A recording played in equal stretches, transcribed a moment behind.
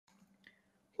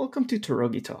Welcome to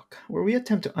Torogi Talk, where we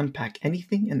attempt to unpack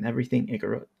anything and everything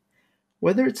Igorot.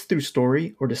 Whether it's through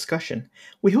story or discussion,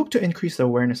 we hope to increase the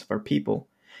awareness of our people,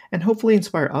 and hopefully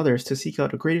inspire others to seek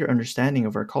out a greater understanding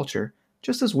of our culture,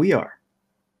 just as we are.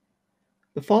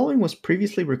 The following was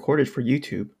previously recorded for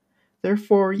YouTube,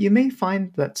 therefore, you may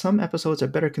find that some episodes are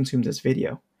better consumed as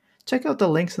video. Check out the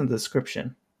links in the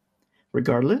description.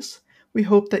 Regardless, we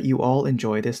hope that you all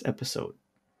enjoy this episode.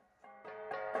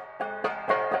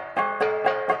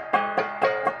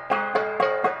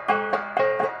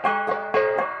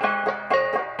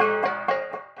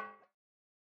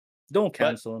 Don't But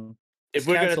cancel him. if Just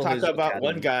we're gonna cancel talk his about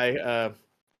one academy. guy,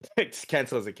 just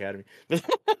cancel his academy.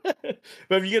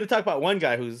 But if you're gonna talk about one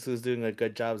guy who's doing a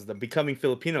good job, is the becoming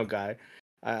Filipino guy.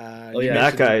 Oh, You yeah.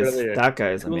 That mentioned him guy's earlier. that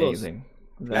guy's Kulos. amazing.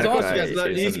 And That of course, guy you guys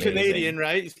is he's amazing. Canadian,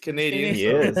 right? He's Canadian. He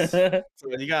So, is. the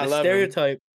so you gotta love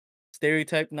him.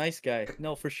 stereotype nice guy.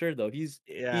 No, for sure though. He's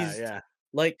Yeah.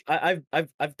 like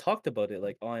I've talked about it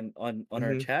like on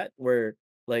our hmm chat where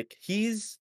like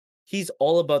he's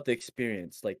all about the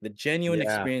experience, like the genuine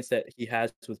Yeah. experience that he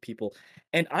has with people.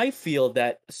 And I feel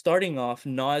that starting off,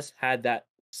 Nas had that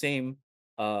same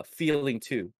feeling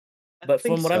too. I But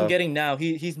think from what I'm so. getting now,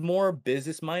 he's more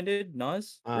business minded,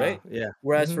 Nas, right? Yeah.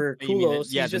 Whereas hmm for You mean Kulos,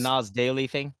 the he's just Nas Daily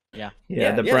thing? Yeah.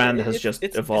 Yeah, the brand has just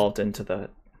it's evolved into that.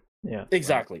 Yeah.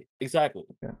 exactly.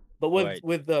 Yeah. But with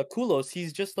Right. Kulos,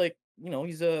 he's just like,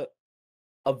 he's a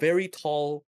very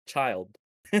tall child.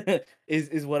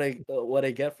 is what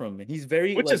I get from him. He's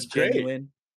very Which like is great.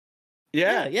 genuine.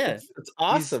 Yeah. Yeah. It's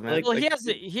awesome, man. like- Well,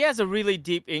 he has a really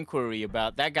deep inquiry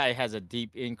about that guy has a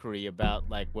deep inquiry about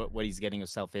like what he's getting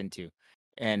himself into.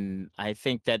 And I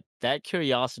think that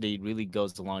curiosity really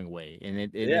goes a long way, and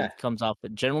Yeah. it comes off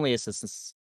generally as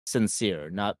sincere,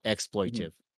 not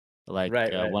exploitive. Like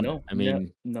Right. No, I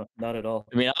mean, no, not at all.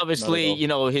 obviously,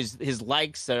 all. his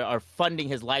likes are funding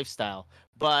his lifestyle,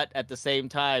 but at the same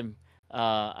time,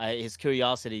 his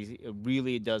curiosity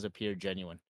really does appear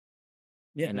genuine.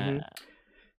 Yeah. And Mhm.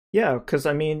 Yeah, because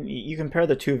I mean, you compare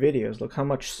the two videos. Look how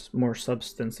much more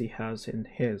substance he has in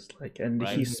his. Like, and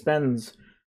he Right. spends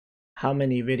how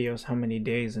many videos, how many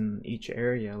days in each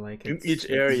area. Like, In it's each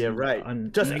area, right?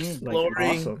 Just like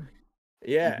exploring. awesome.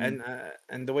 Yeah, Mhm.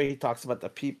 and the way he talks about the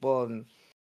people and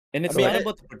And it's I mean, not I-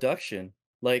 about the production.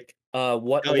 Like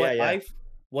what Oh, yeah.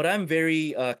 what I'm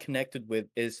very connected with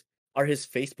are his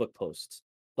Facebook posts.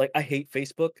 Like I hate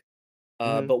Facebook.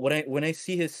 Mhm. But when I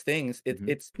see his things, Mhm.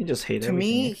 it's You just hate to everything.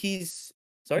 me he's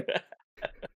sorry.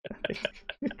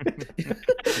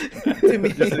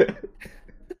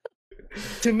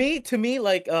 To to me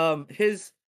like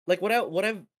his like what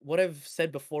I've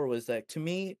said before was like to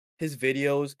me his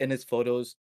videos and his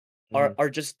photos Mhm. are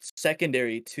just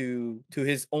secondary to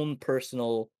his own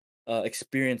personal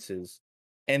experiences,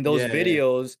 and those Yeah.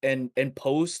 videos and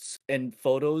posts and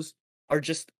photos are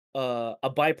just a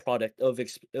byproduct of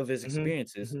his Mhm.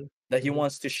 experiences Mhm. that he Mhm.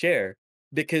 wants to share,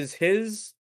 because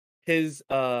his his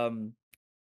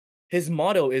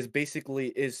motto is basically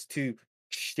is to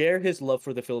share his love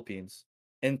for the Philippines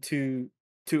and to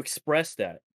express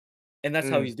that, and that's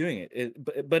how Mm. he's doing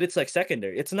it. But it's like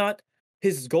secondary. It's not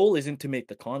his goal isn't to make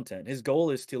the content. His goal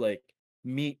is to like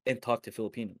meet and talk to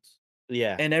Filipinos,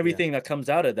 Yeah. and everything that comes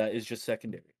out of that is just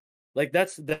secondary. Like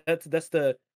that's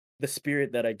the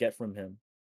spirit that I get from him,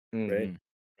 right? Mhm.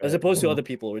 As Right. opposed to Well, other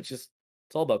people, it's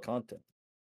all about content.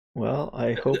 well,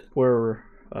 I hope we're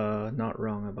not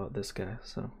wrong about this guy.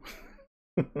 So,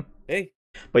 Hey,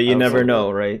 but you I never will-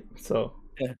 know, right? So,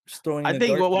 yeah, just throwing I in the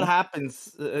think dark. what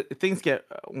happens, things get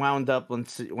wound up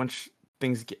once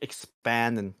things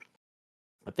expand, and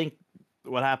I think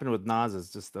what happened with Nas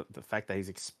is just the fact that he's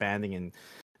expanding and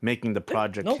making the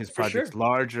project No, his for sure. projects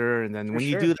larger, and then For when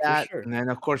you sure, do for that, sure. and then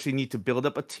of course you need to build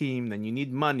up a team, then you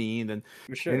need money, and then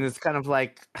For sure. and it's kind of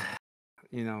like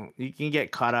you can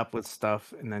get caught up with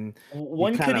stuff, and then you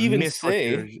One kind could of even miss what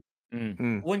you're. say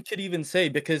Mm, one could even say,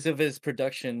 because of his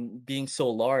production being so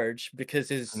large, because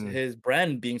mm. his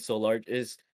brand being so large,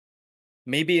 is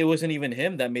maybe it wasn't even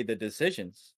him that made the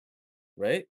decisions,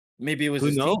 right? Maybe it was Who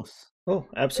his team, knows? oh,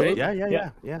 absolutely,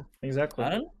 Yeah. exactly. I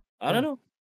don't know. I Yeah. don't know.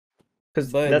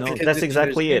 Because But knows? because that's it's under his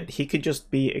exactly name. it. It could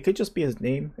just be his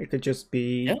name. It could just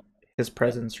Yeah, be his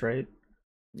presence, right?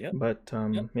 yeah, But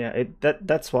yeah. yeah,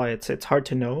 that's why it's hard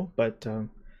to know. But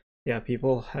yeah,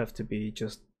 people have to be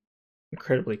just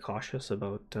incredibly cautious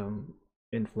about Yeah,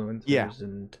 influencers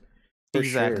and For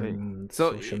sure. exactly.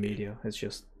 So social media. It's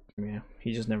just yeah,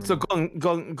 you just never so know.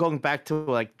 going back to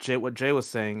like what Jay was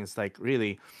saying is like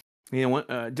really,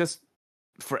 just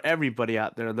for everybody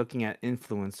out there looking at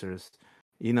influencers,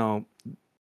 you know,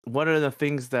 what are the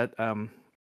things that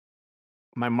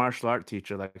my martial art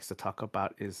teacher likes to talk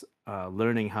about is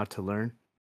learning how to learn.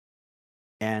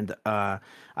 And I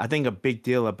think a big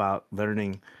deal about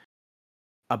learning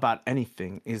about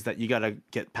anything is that you got to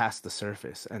get past the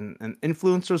surface, and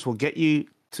influencers will get you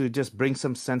to just bring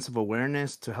some sense of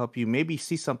awareness to help you maybe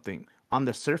see something on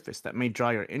the surface that may draw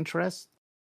your interest.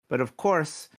 But of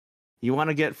course, you want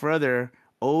to get further.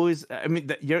 Always, I mean,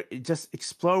 that you're just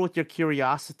explore with your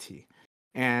curiosity,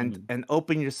 and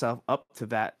open yourself up to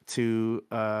that, to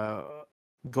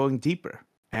going deeper,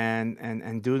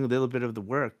 and doing a little bit of the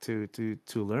work to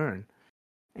learn.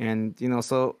 And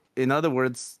so in other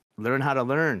words, learn how to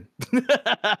learn.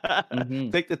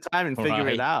 Mm-hmm. Take the time and figure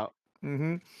it Right. out.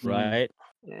 Hmm. Right.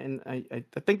 And I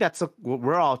think that's what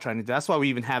we're all trying to do. That's why we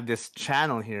even have this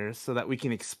channel here, so that we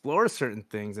can explore certain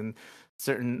things, and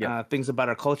certain Yep. things about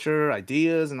our culture,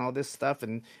 ideas, and all this stuff,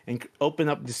 and open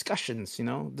up discussions.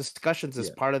 Discussions is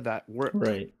Yeah. part of that work.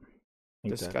 Right. Exactly.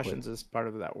 Discussions is part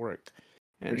of that work.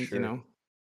 And sure.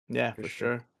 yeah, For for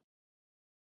sure. sure.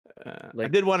 I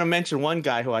Like, did want to mention one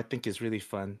guy who I think is really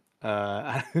fun.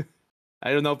 I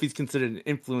don't know if he's considered an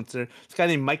influencer. This guy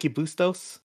named Mikey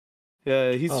Bustos.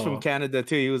 He's from Oh, Canada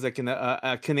too. He was like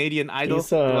a Canadian Idol,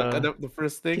 he's like the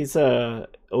first thing. he's a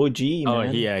OG, Oh,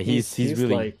 man. yeah, he's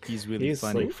really he's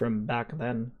funny. like from back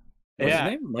then. what's his Yeah,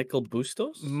 name? Michael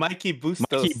Bustos? Mikey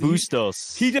Bustos. Mikey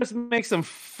Bustos. He just makes some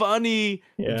funny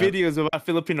Yeah. videos about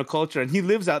Filipino culture, and he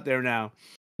lives out there now.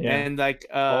 Yeah. And like,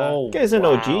 Oh, That guy's an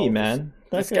wow. OG, man.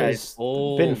 That This guy's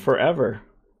been old. forever.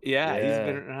 yeah, he's Yeah.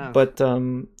 been around. But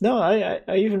no, I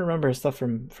even remember his stuff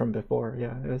from before.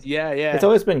 Yeah, yeah. it's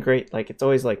always been great. Like it's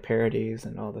always like parodies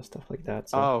and all this stuff like that.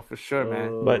 So. Oh, for sure,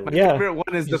 man. But My yeah, favorite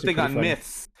one is the usually thing on pretty funny.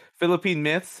 myths, Philippine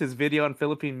myths. His video on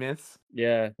Philippine myths.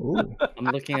 Yeah. Ooh,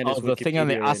 I'm looking at his Oh, the thing on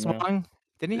the Wikipedia right now. Aswang?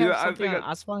 Didn't he Yeah, have I something think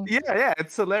on Aswang? Yeah,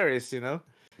 it's hilarious,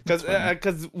 That's funny.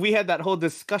 because we had that whole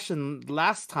discussion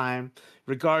last time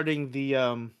regarding the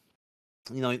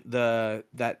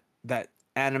that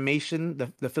animation,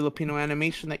 the Filipino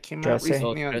animation that came out Trece.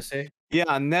 recently Oh, on Trece?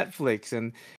 on Netflix,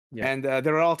 and Yeah.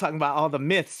 they were all talking about all the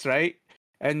myths, right?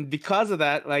 And because of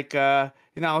that, like I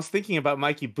was thinking about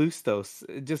Mikey Bustos,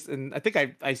 and I think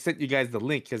I sent you guys the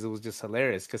link because it was just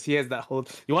hilarious, because he has that whole,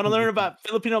 you want to learn about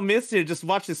Filipino myths, here, just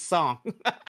watch this song.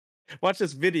 Watch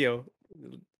this video.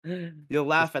 You'll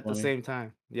laugh That's at the funny. same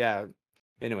time. Yeah.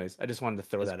 Anyways, I just wanted to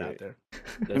throw That's that out great. there.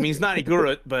 That's I mean, he's great. not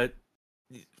Igurut, but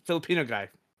Filipino guy.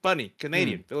 Funny. Hmm.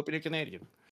 Canadian. Filipino Canadian.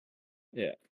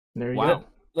 Yeah. There you Wow. go.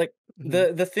 Like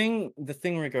Mhm. the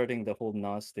thing regarding the whole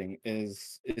Nas thing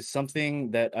is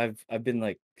something that I've been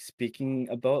like speaking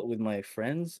about with my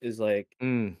friends, is like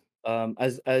Mm.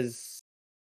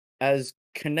 as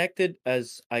connected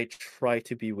as I try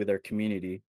to be with our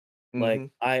community, like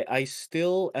Mhm. I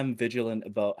still am vigilant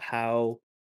about how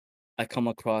I come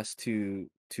across to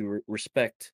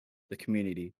respect the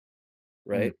community,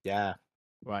 right? Yeah.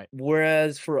 Right.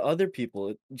 Whereas for other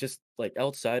people, just like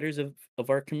outsiders of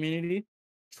our community,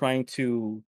 trying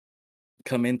to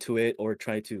come into it or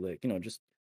try to, like, just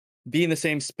be in the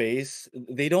same space,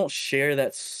 they don't share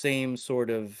that same sort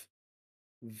of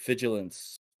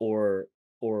vigilance or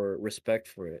respect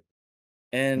for it.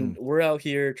 And Mm. we're out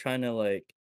here trying to,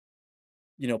 like,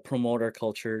 promote our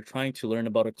culture, trying to learn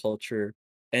about our culture,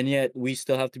 and yet we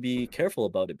still have to be careful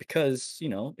about it, because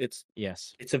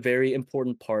Yes. it's a very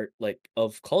important part, like,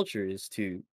 of culture, is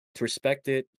to respect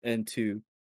it, and to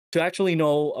actually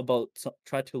know about,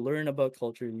 try to learn about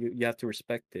culture. You have to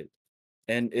respect it.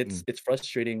 And Mm. it's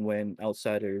frustrating when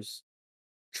outsiders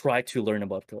try to learn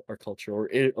about our culture,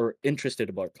 or interested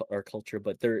about our culture,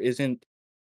 but there isn't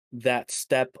that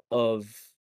step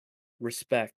of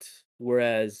respect.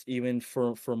 Whereas, even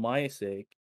for my sake,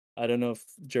 I don't know if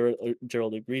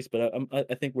Gerald agrees, but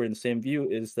I think we're in the same view,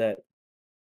 is that,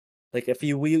 like, if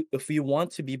we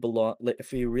want to be belong like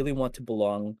if we really want to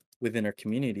belong within our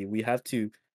community, we have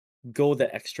to go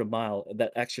the extra mile,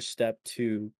 that extra step,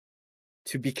 to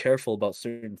be careful about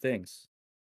certain things,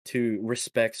 to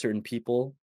respect certain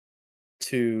people,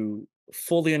 to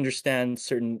fully understand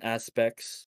certain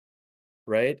aspects,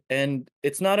 right? And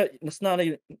it's not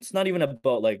even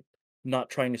about, like, not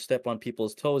trying to step on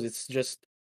people's toes. It's just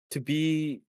to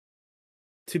be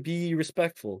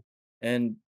respectful.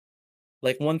 And,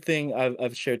 like, one thing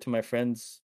I've shared to my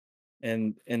friends,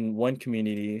 and in one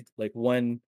community, like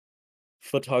one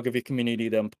photography community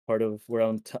that I'm part of, where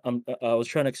I was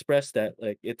trying to express that,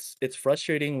 like, it's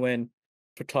frustrating when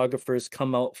photographers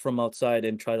come out from outside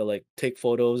and try to, like, take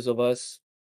photos of us,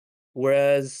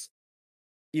 whereas,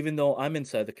 even though I'm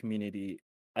inside the community,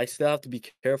 I still have to be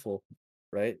careful,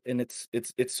 right? And it's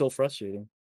so frustrating.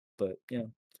 But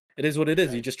it is what it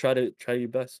is. You Right. just try your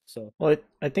best. So Well,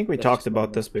 I think we that's talked just one about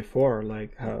of them. this before.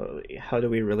 Like, how do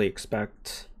we really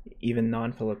expect even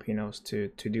non-Filipinos to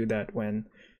do that when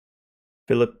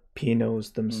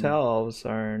Filipinos Mm, themselves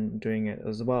aren't doing it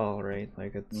as well, right?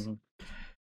 Like, it's hmm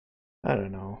I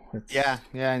don't know. Yeah, It's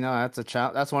yeah, I know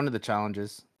that's one of the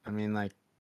challenges. I mean, like,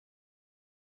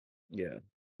 Yeah.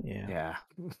 yeah. yeah,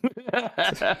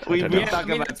 I we've don't been know. Yeah, I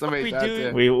talking mean about that's so why many we times. do.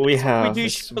 Yeah. We That's why we have do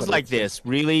it's shows but like it's this, just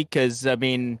really, because I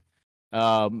mean,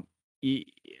 um, y-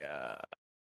 uh,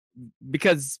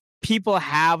 because people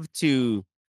have to.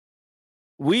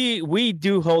 We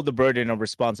do hold the burden of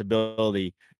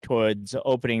responsibility towards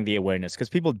opening the awareness because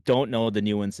people don't know the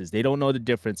nuances. They don't know the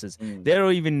differences. Mm, They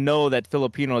don't even know that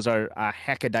Filipinos are a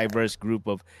heck of diverse group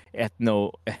of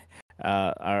ethno.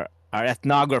 Our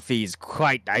ethnography is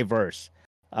quite diverse.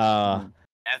 Uh, mm,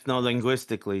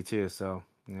 Ethno-linguistically too. So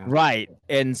yeah. Right.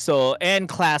 And so and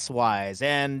class wise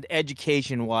and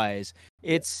education wise,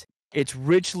 yeah. it's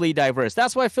richly diverse.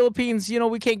 That's why Philippines,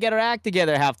 we can't get our act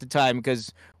together half the time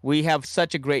because we have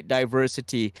such a great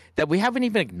diversity that we haven't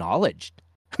even acknowledged.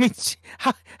 I mean,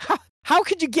 how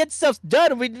could you get stuff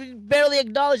done? We barely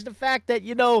acknowledge the fact that,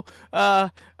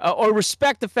 or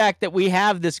respect the fact that we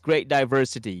have this great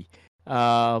diversity.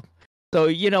 Uh, so,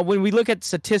 when we look at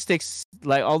statistics,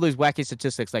 like all those wacky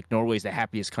statistics, like Norway's the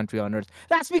happiest country on earth,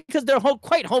 that's because they're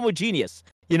quite homogeneous,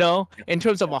 in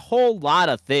terms of Yeah. a whole lot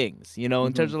of things, in hmm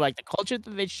terms of like the culture that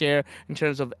they share, in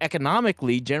terms of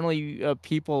economically, generally,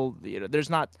 people, it's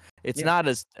Yeah. not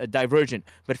as divergent.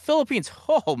 But Philippines,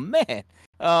 oh man,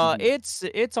 hmm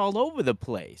it's all over the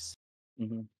place,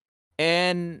 hmm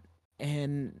and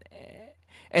and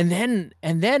and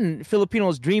then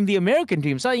Filipinos dream the American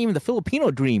dream. It's not even the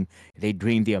Filipino dream; they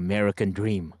dream the American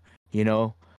dream. You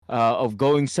know, of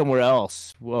going somewhere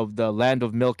else, of the land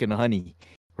of milk and honey,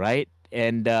 right?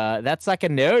 And that's like a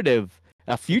narrative,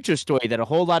 a future story that a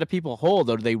whole lot of people hold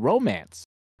or they romance.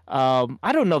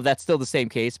 I don't know if that's still the same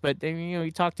case, but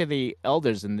you talk to the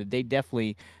elders, and they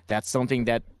definitely that's something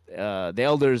that the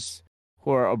elders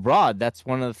who are abroad. That's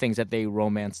one of the things that they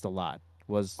romanced a lot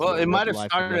was Well, what life was like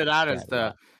that a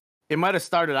lot. it might have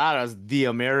started out as the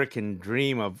American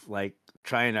dream of like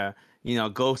trying to,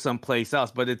 go someplace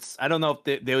else. But I don't know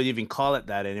if they would even call it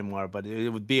that anymore. But it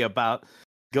would be about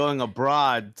going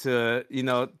abroad to,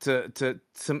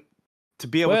 to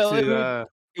be able Well, to,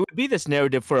 it would be this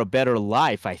narrative for a better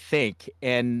life, I think.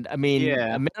 And I mean,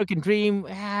 yeah. American Dream,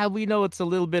 we know it's a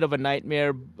little bit of a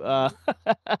nightmare.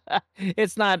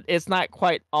 It's not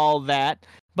quite all that,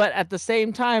 but at the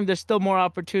same time, there's still more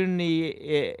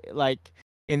opportunity, like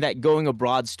in that going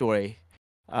abroad story,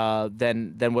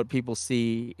 than what people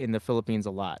see in the Philippines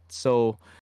a lot. So,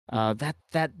 hmm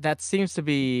that seems to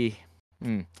be,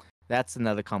 hmm, that's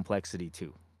another complexity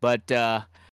too. But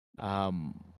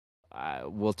um,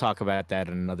 we'll talk about that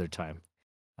another time.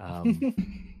 Um,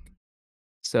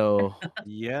 so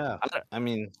Yeah. I don't- I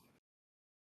mean,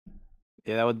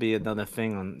 yeah, that would be another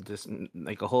thing on just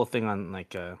like a whole thing on like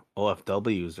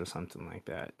OFWs or something like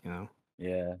that, Yeah.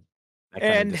 that kind of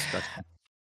and discussion.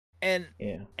 and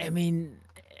yeah. I mean,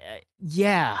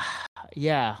 yeah,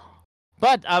 yeah.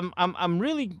 But I'm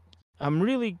really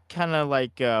kind of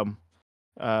like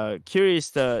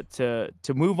curious to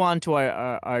move on to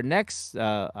our next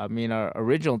our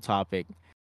original topic,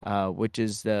 which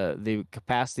is the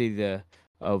capacity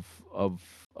of of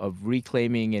of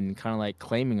reclaiming and kind of like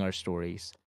claiming our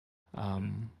stories.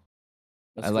 Um,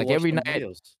 I Let's go like watch every some night.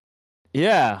 videos.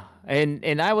 Yeah,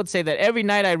 and I would say that every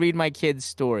night I read my kids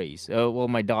stories. Well,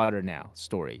 my daughter now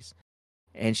stories,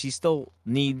 and she still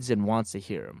needs and wants to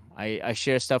hear them. I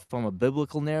share stuff from a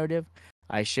biblical narrative.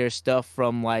 I share stuff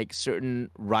from like certain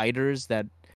writers that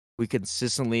we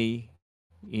consistently,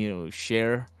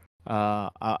 share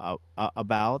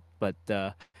about. But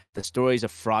the stories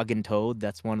of Frog and Toad,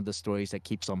 that's one of the stories that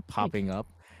keeps on popping up.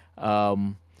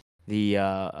 Um, the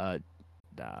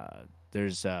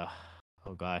there's oh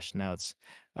gosh, now it's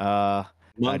uh,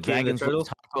 Monkey and the Dragons Love Turtle.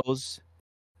 Tacos.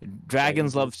 Dragons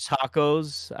Dragons Love Love.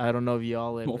 Tacos. I don't know if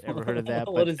y'all ever heard of that,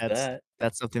 but What is that's that?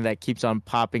 that's something that keeps on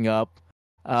popping up.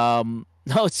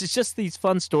 No, it's just these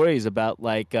fun stories about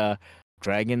like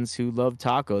dragons who love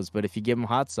tacos, but if you give them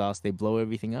hot sauce, they blow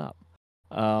everything up.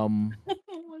 Um,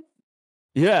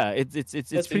 yeah, it's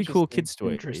That's pretty cool interesting. kid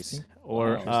stories. Interesting.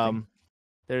 Or Wow. Interesting.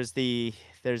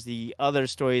 there's the other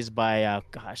stories by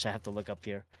gosh, I have to look up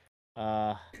here.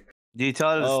 Uh, Do you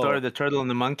tell her the story oh, of the turtle and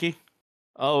the monkey?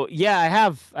 oh yeah, I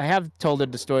have told her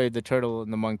the story of the turtle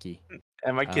and the monkey.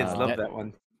 And my kids love That that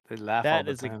one. They laugh all that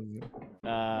the is a time.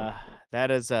 uh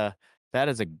that is a that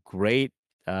is a great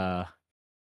uh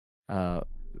uh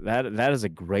that is a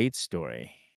great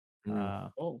story. Mm. Uh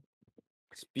Oh.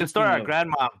 The story Speaking our of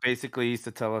grandma basically used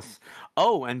to tell us.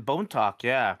 Oh, and Bone Talk,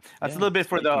 yeah, that's a little bit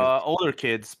for the speaking of older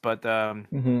kids, but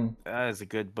Mm-hmm. that is a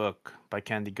good book by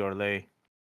Candy Gourlay.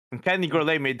 And Candy Mm.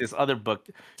 Gourlay made this other book.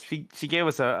 She gave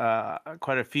us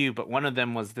quite a few, but one of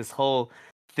them was this whole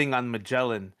thing on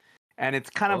Magellan, and it's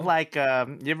kind of Oh. like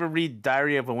you ever read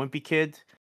Diary of a Wimpy Kid?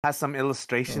 Has some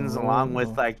illustrations along with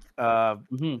Oh. like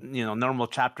Mm-hmm. normal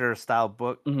chapter style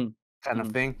book Mm-hmm. kind of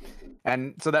Mhm. thing.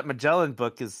 And so that Magellan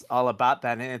book is all about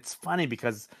that. And it's funny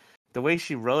because the way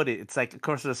she wrote it, it's like, of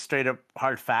course, there's straight up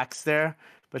hard facts there,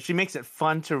 but she makes it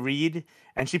fun to read.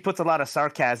 And she puts a lot of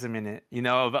sarcasm in it,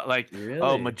 about like,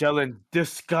 oh, Really? Magellan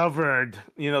discovered,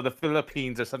 the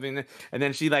Philippines or something. And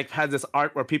then she like has this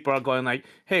art where people are going like,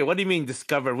 hey, what do you mean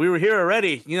discovered? We were here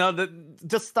already,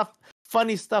 just stuff,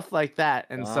 funny stuff like that.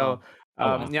 And so, Wow. Oh,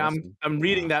 yeah, that's I'm awesome. I'm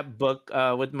reading Wow. that book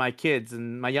with my kids,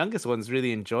 and my youngest one's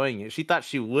really enjoying it. She thought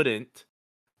she wouldn't,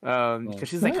 because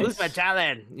she's like, "Who's Nice.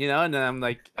 Magellan?" And then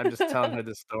I'm just telling her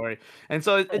the story, and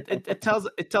so it tells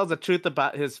the truth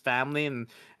about his family and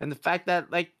the fact that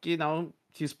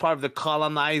he's part of the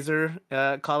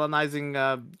colonizing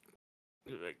a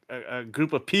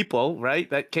group of people, right,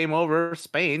 that came over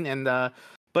Spain, and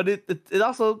but it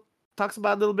also talks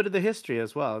about a little bit of the history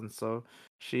as well, and so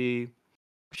she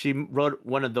wrote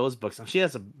one of those books, and she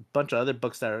has a bunch of other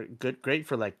books that are great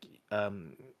for like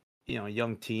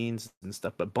young teens and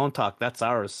stuff. But Bone Talk, that's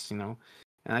ours, and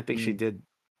I think she Mm. did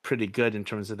pretty good in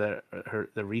terms of the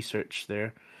research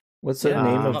there. What's the Yeah,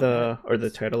 name of not bad. the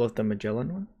title of the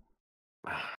Magellan one?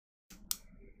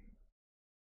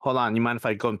 Hold on, you mind if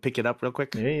I go and pick it up real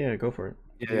quick? Yeah, go for it.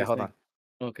 Yeah, Do your hold thing.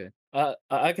 on. Okay.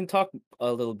 I can talk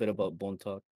a little bit about Bone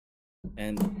Talk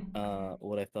and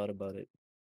what I thought about it.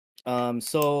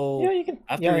 So Yeah, you can.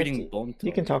 after Yeah, reading Bone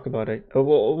you can Talk, talk about it.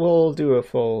 We'll do a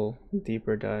full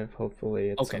deeper dive, hopefully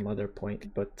at okay, some other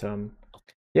point. But okay,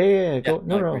 yeah, yeah, go.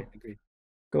 no, No, no, agree.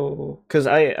 go. Because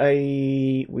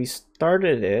we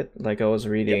started it like I was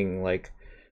Yep, reading like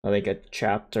I think a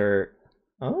chapter.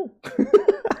 Oh,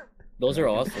 those are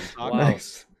Bone awesome. Talk. Wow,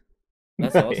 nice,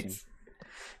 that's awesome. nice.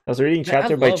 I was reading Man, I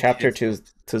chapter by love chapter kids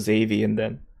to books. Xavi, and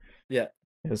then Yeah,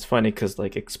 it was funny because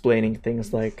like explaining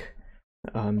things like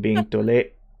being tole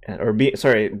or be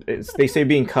sorry, they say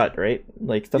being cut, right?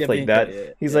 Like yeah, stuff like being cut. that.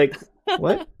 Yeah, He's yeah. like,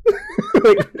 what?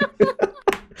 Like,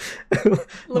 I'm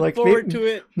Look like forward to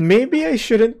it. maybe I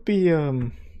shouldn't be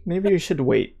maybe you should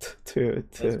wait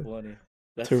That's funny.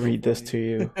 That's to so read this to funny.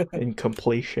 you in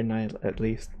completion at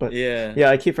least. But Yeah. yeah,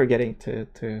 I keep forgetting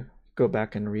to go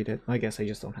back and read it. I guess I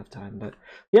just don't have time. But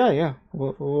yeah.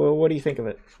 What do you think of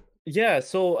it? Yeah,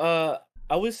 so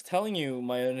I was telling you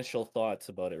my initial thoughts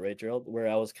about it, right, Gerald? Where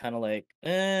I was kind of like,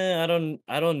 I don't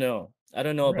know. I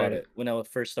don't know about Right, it when I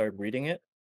first started reading it.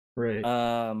 right.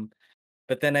 Um,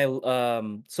 but then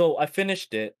so I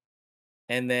finished it,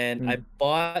 and then I Mm.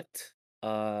 bought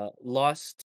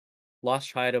Lost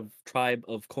Tribe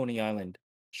of Coney Island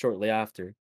shortly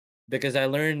after, because I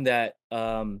learned that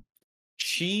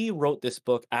she wrote this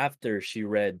book after she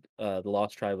read the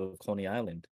Lost Tribe of Coney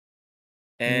Island.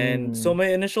 And so Mm. my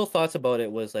initial thoughts about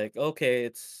it was like, okay,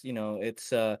 it's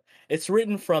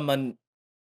written from a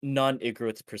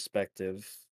non-ignorant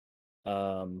perspective.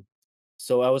 Um,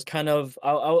 so I was kind of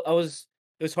I was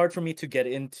it was hard for me to get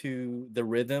into the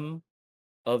rhythm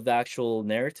of the actual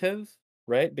narrative,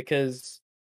 right? Because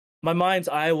my mind's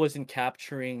eye wasn't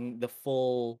capturing the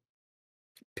full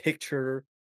picture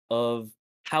of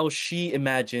how she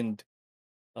imagined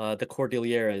the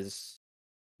Cordilleras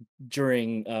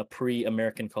during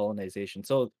pre-American colonization.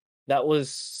 So that was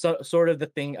sort of the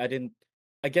thing I didn't.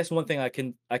 I guess one thing I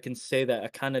can say that I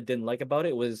kind of didn't like about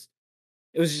it was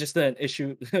just an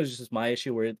issue. It was just my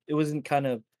issue where it wasn't kind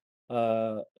of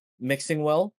uh mixing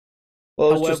well.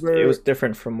 Well, it was However,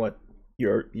 different from what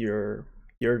your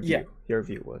yeah,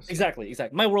 view was. exactly.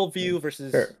 My Yeah. worldview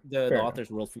versus the Fair enough. author's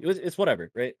worldview. It's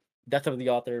whatever, right? Death of the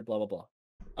author, blah blah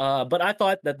blah. But I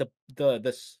thought that the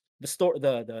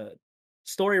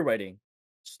story writing.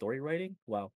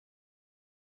 Wow,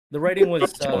 the writing was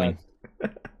Storytelling.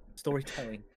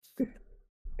 storytelling.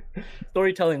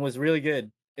 Storytelling was really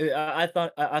good. I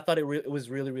thought it was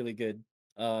really really good.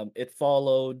 It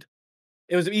followed.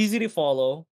 It was easy to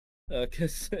follow,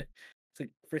 because it's a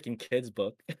freaking kids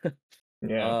book.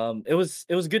 Yeah. It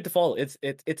was good to follow.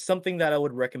 It's something that I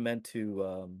would recommend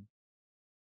to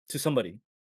somebody,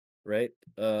 right?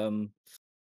 To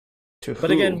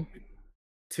But who? again,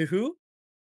 to who?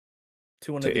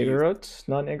 To one To of the youth. Igorots?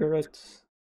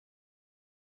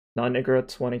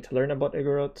 Non-Igorots wanting to learn about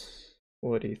Igorots?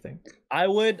 What do you think? I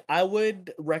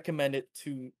would recommend it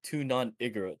to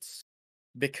non-igorots,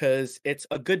 because it's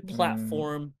a good Mm,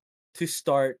 platform to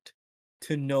start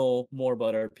to know more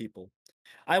about our people.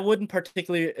 I wouldn't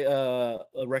particularly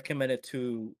recommend it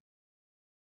to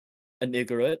an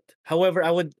Igorot. However,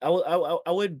 I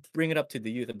would bring it up to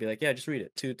the youth and be like, yeah, just read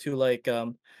it. To like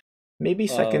Maybe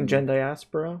second gen um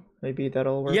diaspora. Maybe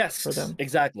that'll work for yes, them.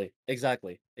 exactly,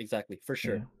 for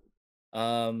sure.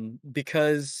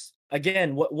 Because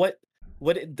again,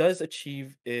 what it does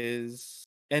achieve is,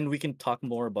 and we can talk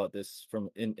more about this from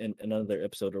in another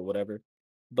episode or whatever,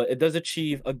 but it does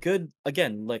achieve a good,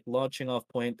 again, like launching off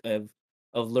point of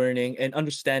learning and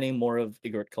understanding more of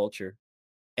Igorot culture.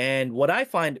 And what I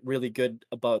find really good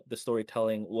about the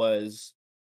storytelling was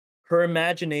her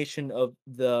imagination of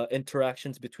the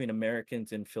interactions between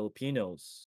Americans and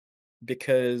Filipinos,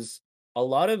 because a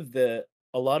lot of the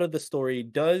a lot of the story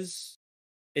does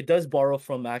borrow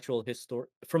from actual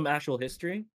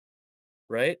history,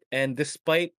 right? And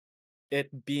despite it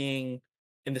being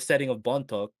in the setting of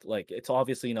Bontok, like it's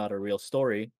obviously not a real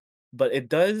story, but it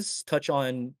does touch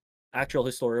on actual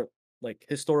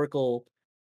historical.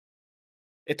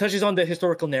 It touches on the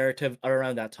historical narrative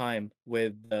around that time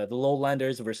with the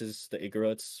lowlanders versus the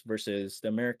Igorots versus the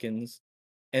Americans,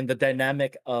 and the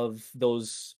dynamic of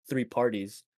those three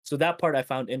parties. So that part I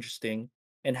found interesting,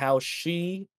 and how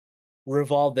she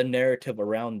revolved the narrative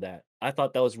around that. I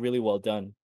thought that was really well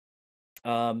done.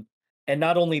 Um, and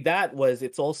not only that, was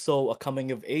it's also a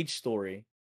coming of age story,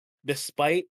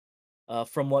 despite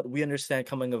from what we understand,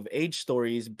 coming of age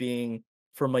stories being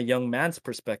from a young man's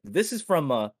perspective. This is from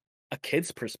a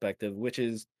kid's perspective, which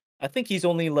is, I think he's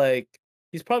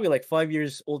probably like 5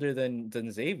 years older than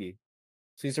Xavier.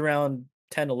 So he's around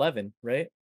 10, 11, right?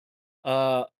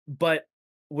 But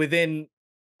within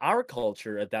our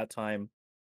culture at that time,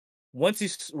 once you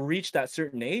reach that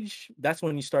certain age, that's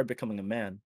when you start becoming a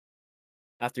man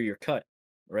after you're cut,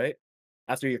 right?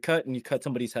 After you're cut and you cut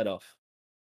somebody's head off.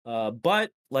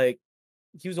 But like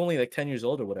he was only like 10 years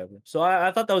old or whatever. So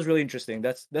I thought that was really interesting.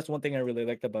 That's one thing I really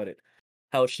liked about it.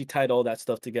 How she tied all that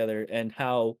stuff together, and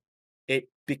how it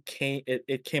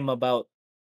came about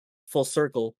full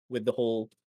circle with the whole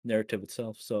narrative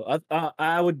itself. So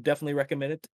I would definitely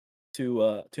recommend it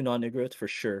to non-Negroids for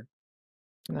sure.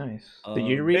 Nice. Did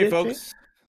you read Hey, it, folks.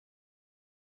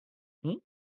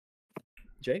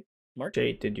 Jay, Mark?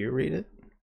 Jay? Jay, did you read it?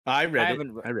 I read it.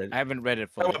 haven't, I read it. I haven't read it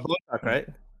Oh, fully. Botak, right?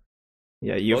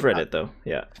 Yeah, you've read Botak. it though.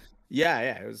 Yeah. Yeah.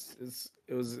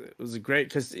 It was great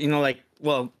because like,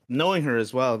 well, knowing her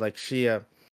as well, like she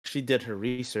did her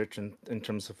research in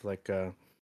terms of like the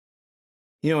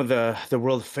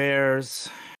world affairs,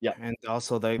 Yeah. and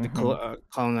also the Mhm.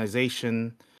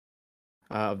 colonization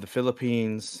of the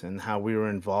Philippines, and how we were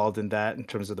involved in that in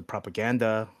terms of the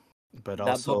propaganda, but That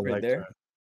also book right like there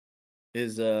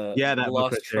is yeah, The that book right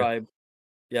Lost there. Tribe.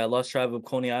 Yeah, Lost Tribe of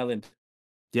Coney Island.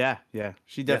 Yeah.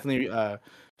 She definitely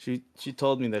she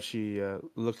told me that she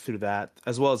looked through that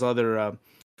as well as other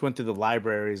she went to the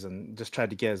libraries and just tried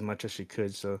to get as much as she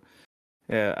could. So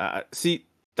yeah, see,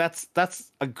 that's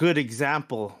a good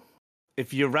example.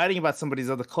 If you're writing about somebody's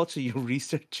other culture, you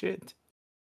research it.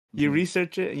 You Mhm.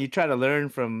 research it and you try to learn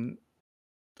from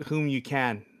whom you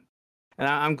can. And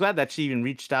I'm glad that she even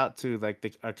reached out to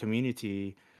like our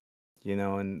community,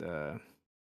 and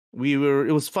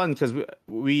it was fun because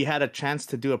we had a chance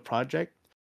to do a project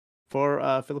for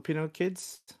Filipino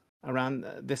kids around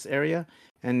this area,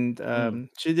 and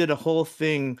she did a whole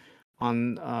thing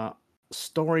on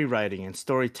story writing and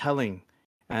storytelling,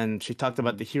 and she talked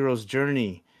about the hero's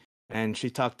journey, and she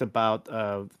talked about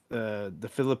the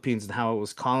Philippines and how it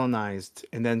was colonized,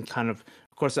 and then of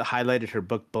course, it highlighted her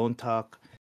book Bone Talk.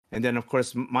 And then, of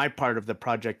course, my part of the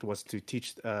project was to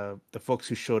teach the folks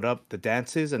who showed up the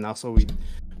dances, and also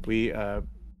we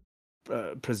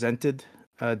presented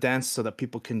dance so that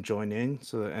people can join in.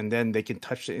 And then they can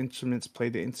touch the instruments, play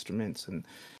the instruments, and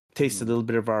taste a little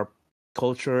bit of our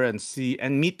culture and see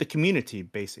and meet the community,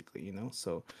 basically.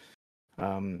 So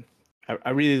I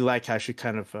really like how she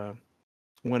kind of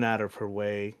went out of her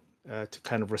way to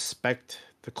kind of respect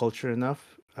the culture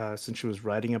enough since she was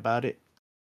writing about it.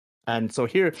 And so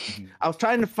here, I was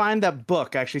trying to find that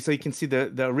book actually, so you can see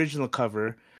the original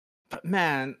cover. But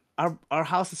man, our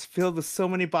house is filled with so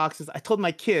many boxes. I told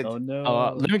my kid. Oh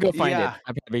no. Let me go find Yeah. it.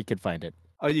 I probably could find it.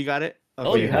 Oh, you got it? Okay.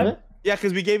 Oh, you have it? Yeah,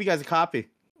 because we gave you guys a copy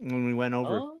when we went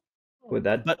over. Oh. With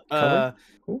that But cover?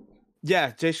 Cool.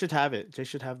 yeah, Jay should have it. Jay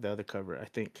should have the other cover, I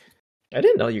think. I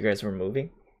didn't know you guys were moving.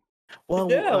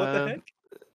 Well, Yeah, what the heck?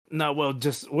 no, well,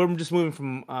 we're just moving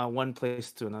from one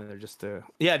place to another.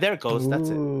 Yeah, there it goes. That's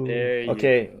it. Ooh. There you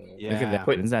Okay, go. Yeah, Look at that.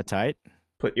 Put- Isn't that tight?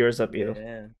 put yours up, Ito.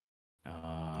 Yeah.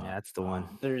 yeah, that's the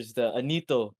one. There's the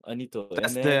Anito.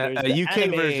 That's and then the there's UK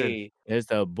anime. version. There's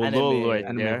the bulol right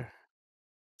Anime. there.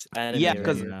 anime Yeah, right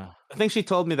because here. Yeah. I think she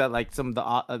told me that like some of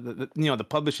the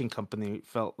publishing company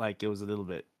felt like it was a little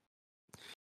bit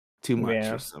too much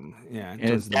Yeah. or some in And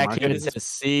terms of the back here marketing. it says,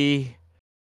 "See,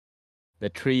 the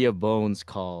tree of bones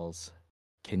calls.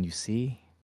 Can you see?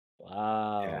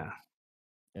 Wow. Yeah.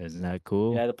 Isn't that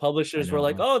cool? Yeah, the publishers were know,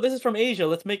 like, huh? "Oh, this is from Asia.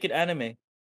 Let's make it anime."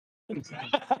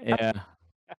 Yeah,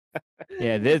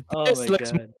 yeah. This Oh this my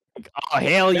looks god. like, oh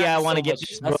hell yeah, I That's want to so get much.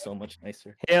 this book. That's so much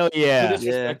nicer. Hell No yeah.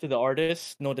 disrespect to the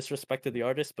artist. No disrespect to the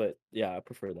artist, but yeah, I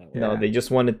prefer that one. No, Yeah. they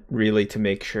just wanted really to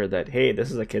make sure that, hey,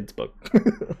 this is a kid's book.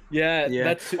 Yeah, Yeah.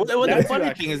 that's Well, the that's funny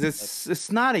actually- thing is,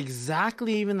 it's not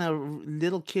exactly even a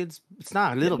little kids. It's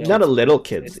not a little. No, kids Not a book. little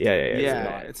kids. it's- Yeah. Yeah,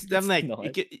 not. it's It's definitely not.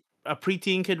 a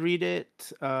preteen could read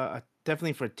it.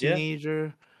 Definitely for a Yeah.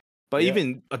 teenager, but Yeah.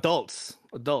 even adults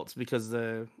because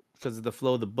of the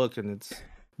flow of the book and it's.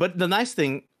 But the nice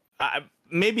thing,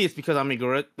 maybe it's because I'm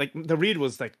ignorant. Like the read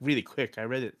was like really quick. I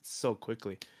read it so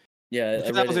quickly Yeah,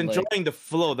 because I read was it, like, enjoying the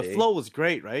flow. The today. flow was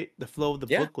great, right? The flow of the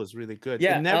Yeah. book was really good.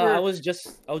 Yeah, It never. I was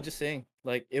just saying,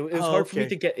 like it was Oh, hard for me okay.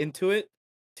 to get into it,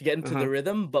 to get into Uh-huh. the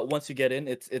rhythm. But once you get in,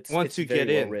 it's Once it's you very get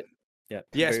well in. written. Yeah,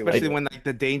 Yeah, very well especially written. when like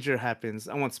the danger happens.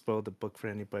 I won't spoil the book for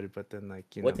anybody, but then like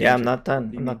What know. Yeah, I'm danger? not done.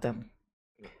 What do you I'm mean? not done.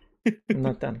 I'm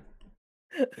not done.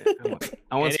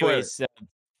 I won't spoil it. Anyways,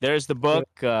 there's the book.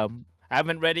 I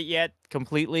haven't read it yet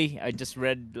completely. I just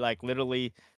read like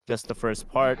literally just the first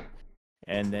part,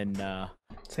 and then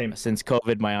Same. since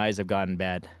COVID, my eyes have gotten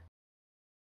bad.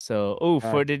 So,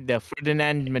 the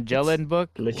Ferdinand Magellan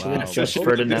book. literally Wow. just This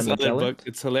Ferdinand other Magellan? book,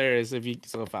 it's hilarious. If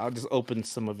I'll just open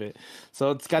some of it, so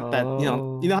it's got that you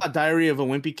know how Diary of a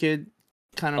Wimpy Kid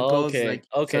kind of goes Okay, like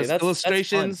okay, says that's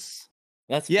illustrations.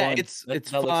 That's Yeah, fun. it's That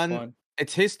looks fun.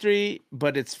 It's history,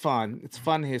 but it's fun. It's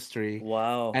fun history,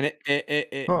 Wow. and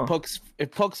it Huh.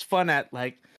 pokes fun at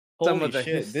like some Holy of the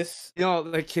shit! This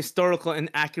like historical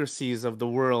inaccuracies of the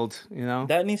world. You know,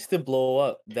 that needs to blow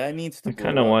up. That needs to. I blow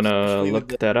kind of up, want to especially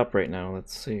with look that up right now.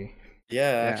 Let's see. Yeah,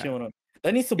 I Yeah. actually want to.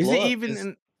 That needs to is blow it up. even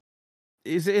 'cause-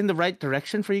 is it in the right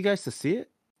direction for you guys to see it?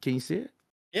 Can you see it?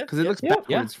 Yeah, Because it looks Yeah.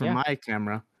 backwards from Yeah. my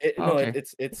camera. No, okay.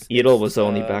 it's. Edel it's, was the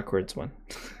only backwards one.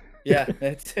 Yeah,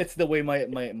 it's the way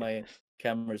my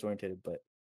camera's oriented, but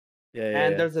yeah,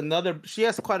 And yeah. there's another. She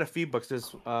has quite a few books.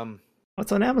 There's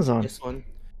What's on Amazon? this one,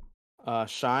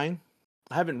 Shine.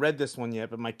 I haven't read this one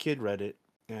yet, but my kid read it.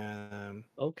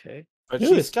 Okay. But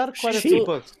Ooh, she's got quite a she- few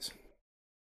books.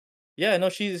 Yeah, no,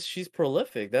 she's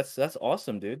prolific. That's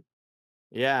awesome, dude.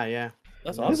 Yeah, yeah,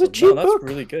 That's It's a awesome. cheap No, that's book.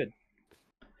 really good.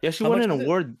 yeah. She How won much an was it?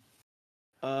 award.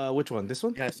 Which one? This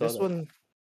one? Yeah, I saw this that. one.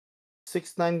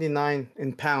 $6.99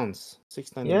 in pounds.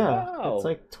 $6.99. Yeah, Wow. it's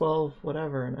like 12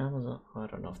 whatever on Amazon. I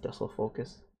don't know if this will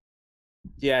focus.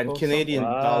 Yeah, in Oh, Canadian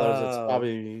dollars, it's Wow.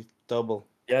 probably double.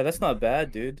 Yeah, that's not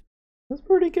bad, dude. That's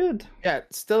pretty good. Yeah,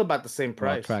 it's still about the same I'll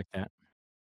price. track that.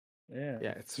 Yeah.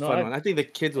 Yeah, it's No, fun I- one. I think the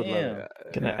kids would Damn. love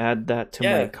it. Gonna Yeah. add that to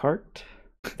Yeah. my cart.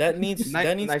 That needs Nice-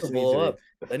 that needs nice to and easy blow read. up.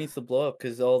 That needs to blow up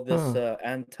because all this Huh.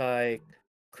 anti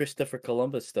Christopher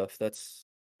Columbus stuff. That's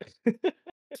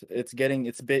it's getting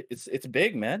it's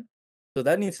big, man. So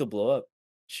that needs to blow up.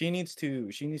 She needs to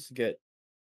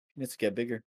get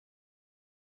bigger.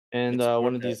 And It's one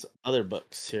worth of it. these other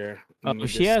books here. Let Oh, me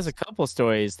she has a just- couple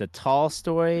stories. The Tall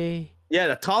Story. Yeah,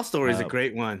 the Tall Story is a Uh,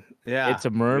 great one. Yeah, It's a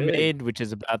mermaid, which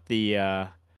is about the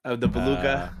of the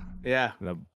beluga. Yeah,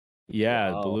 the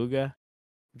Wow. beluga.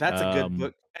 that's a good um,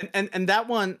 book. And that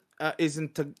one is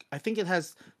in I think it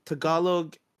has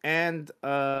Tagalog and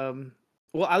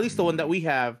well, at least the one that we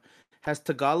have has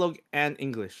Tagalog and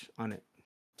English on it,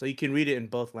 so you can read it in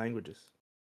both languages.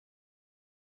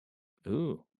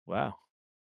 Ooh, wow.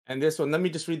 And this one, let me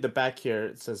just read the back here.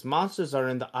 It says, monsters are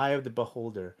in the eye of the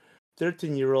beholder.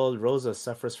 13-year-old Rosa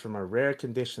suffers from a rare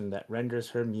condition that renders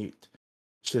her mute.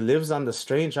 She lives on the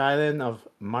strange island of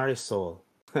Marisol,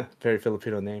 very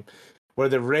Filipino name, where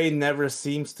the rain never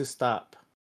seems to stop.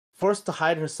 Forced to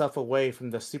hide herself away from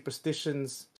the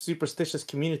superstitious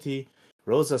community,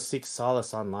 Rosa seeks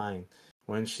solace online.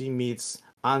 When she meets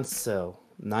Ansel,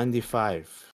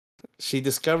 95, she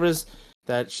discovers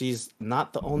that she's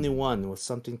not the only one with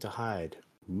something to hide.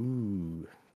 Ooh.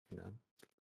 Yeah.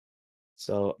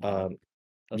 So, That's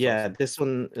yeah, awesome. this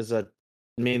one is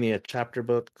mainly a chapter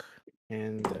book,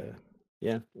 and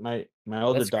yeah, my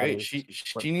older That's daughter. great.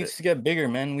 She needs to get bigger,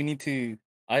 man. We need to.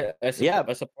 I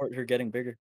support her getting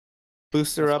bigger.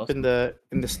 boost her That's up in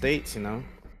the States, you know.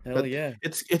 Hell But yeah.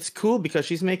 It's cool because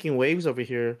she's making waves over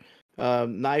here.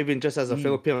 Not even just as a Mm.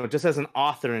 Filipino, just as an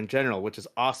author in general, which is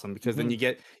awesome because then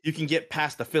Mhm. you can get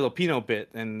past the Filipino bit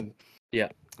and Yeah.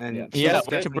 and Yeah. she's Yeah, that's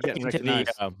but you're definitely getting breaking to the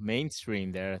recognized.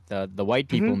 mainstream there, the white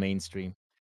people Mhm. mainstream.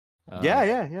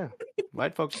 Yeah.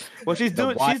 White folks. Well, she's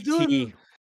The doing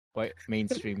white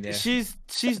mainstream there. she's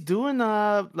doing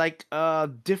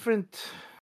different,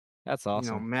 That's you know,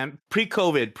 awesome. man,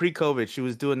 pre-COVID she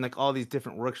was doing like all these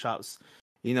different workshops,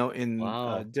 you know, in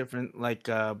Wow. different like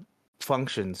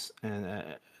functions, and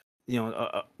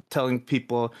telling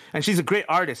people, and she's a great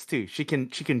artist too. She can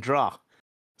draw,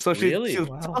 so Really? she'll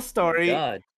Wow. tell a Oh my story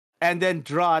God, and then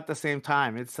draw at the same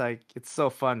time. It's like, it's so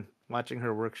fun watching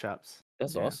her workshops.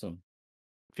 that's Yeah. awesome.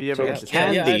 If you ever So, get Yeah, the yeah,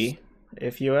 chance. yeah. Candy,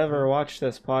 if you ever Mhm. watch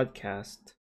this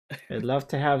podcast, I'd love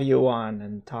to have you on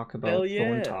and talk Hell about Bone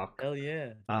yeah, Talk. hell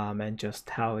yeah. And just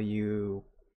how you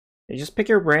just pick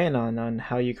your brain on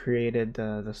how you created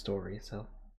the story. So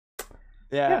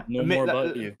Yeah. Know more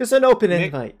about you. just an open Mick-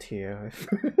 invite to you.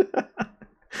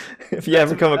 If you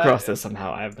ever come across this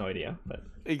somehow, I have no idea. But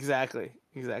Exactly.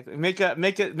 Make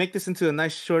this into a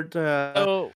nice short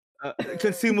So,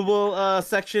 consumable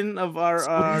section of our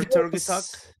Torogi talk.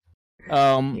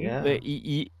 Yeah.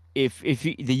 if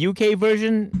the UK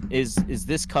version is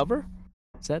this cover?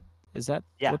 Is that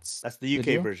Yeah, what's that's the UK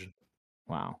deal? version.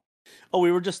 Wow. Oh,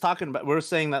 we were just talking about. We were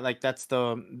saying that like it's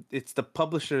the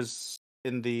publishers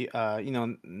in the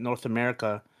North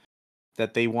America,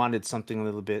 that they wanted something a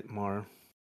little bit more.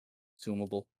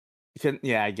 Consumable.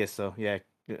 Yeah, I guess so. Yeah,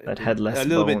 That had less a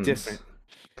little bones. bit different.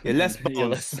 Yeah, less Yeah,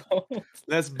 bones.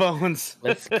 Less bones.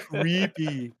 less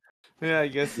creepy. Yeah, I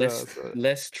guess so.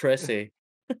 Less stressy.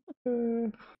 Uh,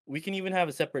 We can even have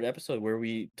a separate episode where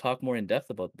we talk more in depth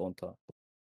about Bone Talk.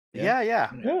 Yeah. yeah.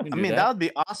 We I can do mean, that would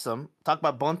be awesome. Talk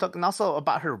about Bone Talk, and also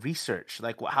about her research,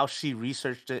 like how she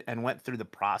researched it and went through the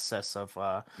process of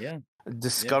Yeah,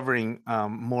 discovering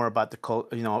more about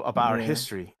about our Yeah.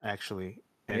 history, actually.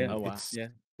 And Yeah. Oh, wow. it's yeah.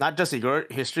 not just Igor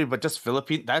history, but just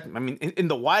Philippine. That, I mean, in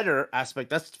the wider aspect,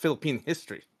 that's Philippine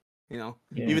history. You know,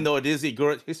 Yeah. even though it is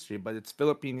Igor history, but it's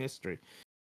Philippine history.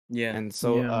 Yeah. And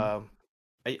so, Yeah.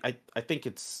 I think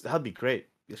that'd be great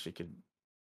if she could.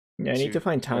 Yeah, I need to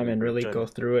find time and really join go it.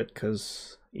 through it,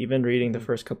 because even reading the Mhm.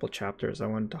 first couple chapters, I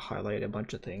wanted to highlight a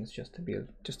bunch of things just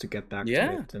to get back Yeah.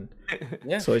 to it. And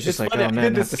Yeah. so it's just like, funny, oh I man,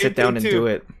 did I the have to same sit down thing and too. do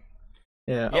it.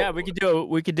 Yeah. Yeah, we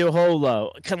could do a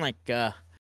whole kind of like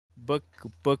book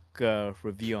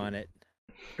review on it.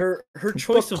 Her Book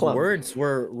choice of club. words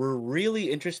were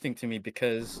really interesting to me,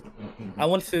 because I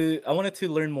wanted to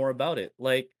learn more about it.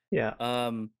 Like, Yeah.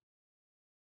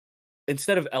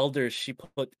 instead of elders, she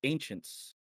put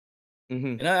ancients,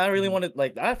 Mhm. and I really Mhm. wanted,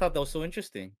 like, I thought that was so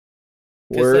interesting.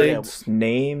 'Cause, like, Words,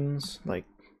 names, like,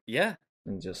 yeah,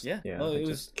 and just Yeah. yeah, Well, I'm it just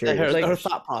was curious. like- her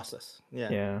thought process. Yeah.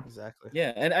 Yeah. Exactly.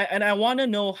 yeah, and I want to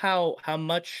know how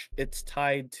much it's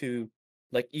tied to,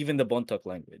 like, even the Bontoc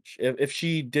language. If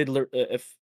she did learn,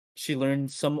 if she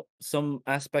learned some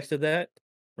aspects of that,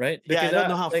 right? Yeah, I Because don't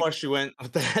know how like, far she went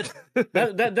with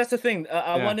that. that's the thing.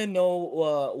 I Yeah. want to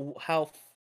know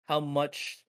how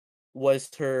much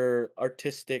was her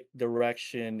artistic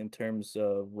direction in terms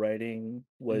of writing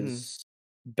was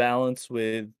balanced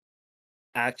with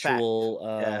actual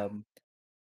yeah.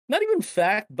 not even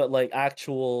fact, but like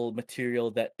actual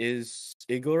material that is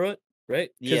Igorot,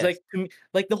 right? Because Yes. like, to me,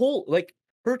 like the whole, like,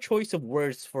 her choice of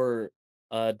words for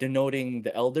denoting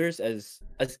the elders as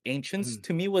ancients,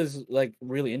 to me was like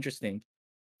really interesting,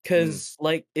 because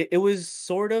like it was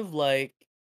sort of like,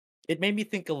 it made me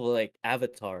think of like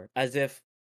Avatar, as if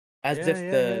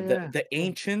the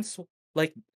ancients,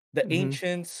 like the Mhm.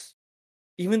 ancients,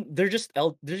 even they're just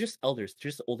elders,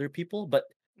 just older people, but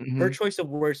her Mhm. choice of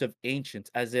words of ancients,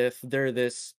 as if they're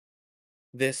this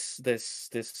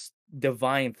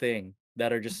divine thing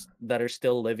that are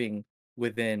still living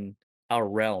within our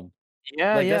realm.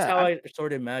 Yeah, Like, that's yeah. how I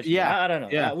sort of imagine it. yeah, I don't know.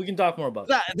 yeah. We can talk more about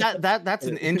it. That's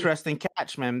an interesting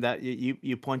catch, man. That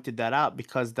you pointed that out,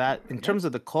 because that, in terms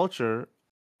of the culture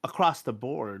across the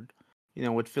board,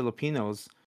 with Filipinos,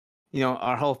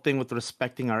 our whole thing with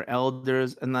respecting our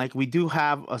elders, and like we do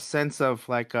have a sense of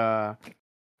like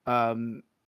um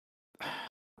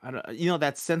I don't,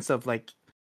 that sense of like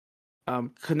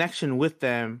connection with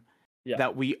them, Yeah.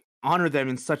 that we honor them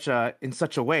in such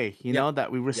a way, Yeah.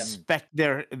 that we respect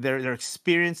their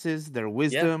experiences, their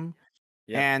wisdom.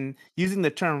 Yeah. And using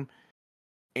the term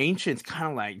ancients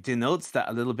kind of like denotes that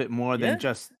a little bit more Yeah. than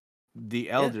just the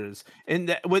elders. And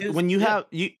that when Yeah.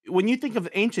 when you think of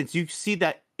ancients, you see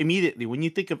that immediately. When you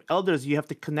think of elders, you have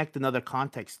to connect another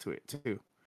context to it too.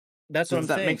 That's what I'm Does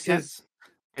that saying. make sense?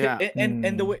 Yeah.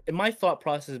 And the way my thought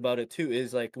process about it too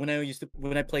is like, when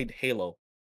I played Halo,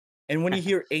 and when you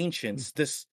hear ancients,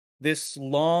 this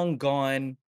long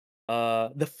gone,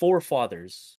 the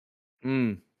forefathers,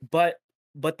 Mm. but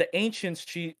the ancients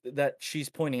that she's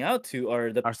pointing out to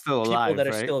are the Are still people alive, that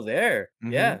are right? still there.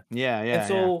 Mhm. Yeah. Yeah, And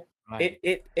so Right.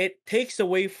 it takes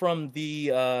away from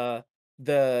the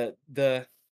the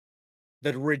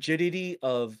the rigidity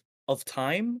of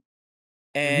time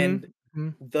and Mm-hmm.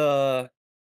 the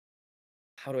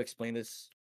how to explain this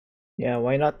Yeah,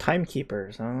 why not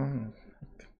timekeepers? Huh?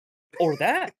 or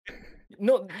that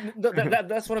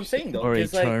that's what I'm saying though Or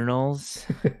because like Eternals.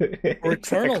 or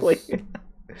Exactly. Eternals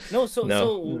no No,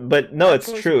 so but no, that it's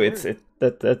choice of true. It's word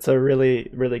it that's a really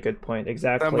really good point.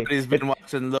 Exactly. Somebody's It been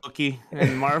watching Loki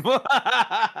and Marvel.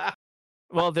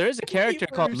 Well, there is a character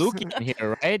called Keepers. Luki in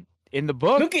here, right? In the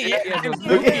book. Look at yeah, He has a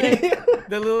look. yeah, Luki.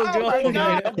 the little Oh my drawing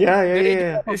god! yeah Yeah, yeah, There you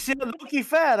yeah, go. Is she a Loki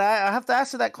fan? I have to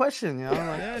ask her that question. You know,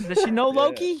 like Yeah. Does she know yeah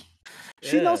Loki?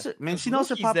 she knows. yeah Her, I mean, Because she knows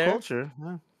her Loki's pop there. culture.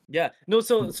 Yeah. yeah no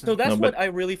so No, that's what but I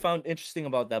really found interesting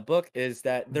about that book is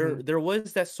that Mm-hmm. there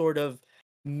was that sort of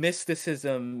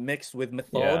mysticism mixed with yeah.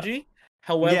 mythology. Yeah. Yeah.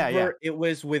 However, it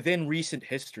was within recent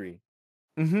history.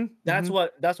 Mm-hmm.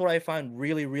 Mm-hmm. That's what I find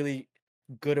really really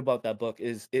good about that book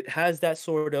is it has that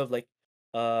sort of like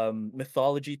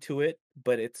mythology to it,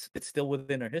 but it's still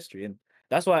within our history, and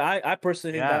that's why I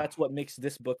personally think Yeah. that's what makes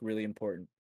this book really important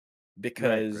Right.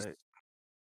 because Right.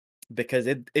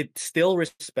 it still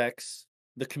respects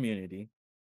the community,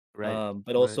 Right.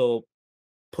 but Right. also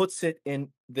puts it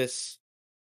in this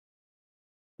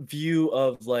view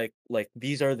of like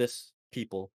these are this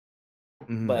people,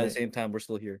 Mm-hmm. but at the Right. same time we're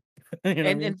still here. You know what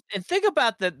I And mean? and think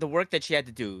about the work that she had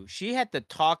to do. She had to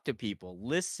talk to people,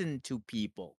 listen to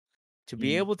people, to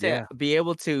Mm. Yeah. be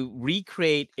able to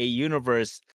recreate a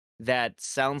universe that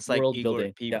sounds like World Igor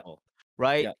building. Yeah, people,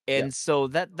 right? yeah, yeah. And so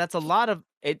that's a lot of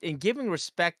in giving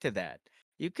respect to that.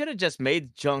 You could have just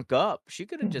made junk up. She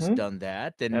could have just Mm-hmm. done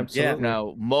that, and Yeah. Absolutely.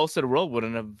 now most of the world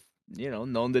wouldn't have,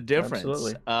 known the difference.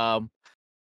 Absolutely.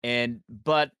 And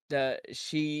but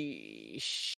she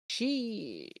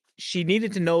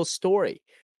needed to know story,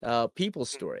 people's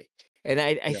story, and I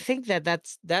Yeah. think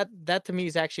that to me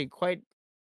is actually quite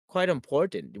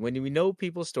important. When we know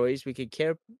people's stories, we can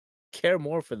care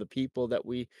more for the people that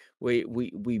we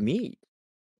meet,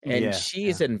 and Yeah. she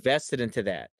is Yeah. invested into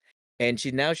that, and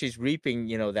she's reaping,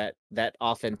 that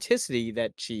authenticity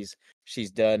that she's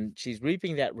done. She's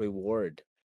reaping that reward,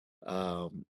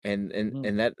 Mhm,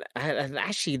 and that and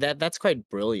actually that's quite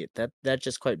brilliant. That's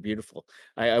just quite beautiful.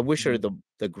 I wish her mhm.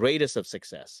 the greatest of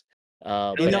success. You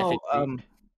Really? But I know. think the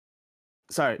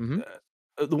Sorry. Mhm.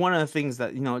 One of the things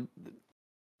that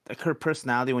like her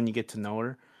personality when you get to know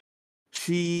her,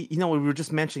 we were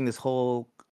just mentioning this whole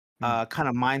kind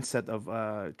of mindset of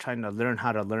trying to learn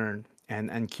how to learn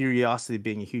and curiosity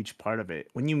being a huge part of it.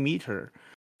 When you meet her,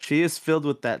 she is filled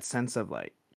with that sense of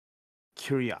like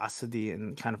curiosity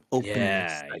and kind of openness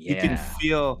Yeah, that you can yeah,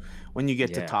 feel when you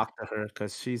get to yeah. talk to her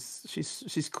because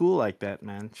she's cool like that,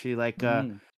 man.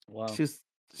 Mhm. Wow. She's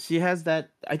she has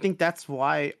that. I think that's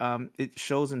why it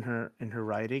shows in her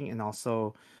writing, and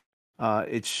also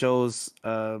it shows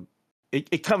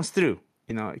it comes through.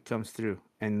 It comes through,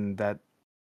 and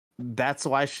that's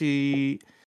why she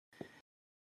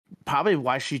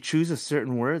chooses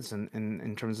certain words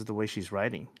in terms of the way she's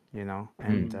writing. And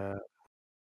Mhm,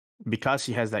 because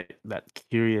she has that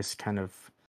curious kind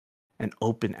of an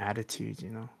open attitude.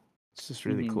 It's just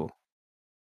really mhm, cool.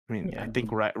 I mean, I Yeah.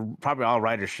 think mhm, probably all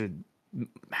writers should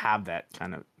have that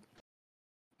kind of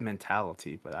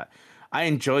mentality, but I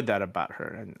enjoyed that about her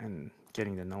and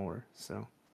getting to know her. So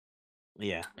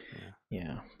yeah, yeah.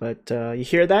 Yeah. But you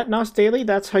hear that, Nos Daily?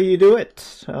 That's how you do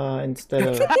it. Instead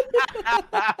of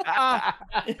I'm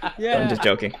Yeah. just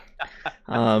joking.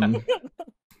 Um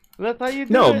That's how you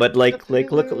do No, it. but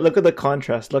look at the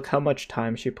contrast. Look how much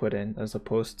time she put in as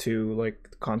opposed to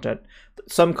like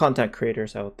some content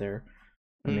creators out there.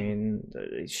 I Mm,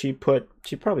 mean, she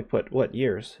probably put what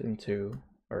years into,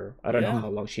 or I don't know yeah. how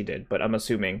long she did, but I'm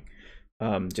assuming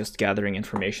just gathering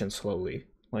information slowly.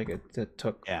 Like it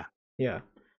took, yeah. yeah,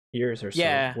 years or so.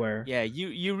 Yeah, Where yeah.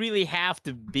 You really have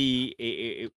to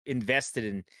be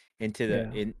invested into the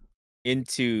yeah, in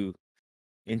into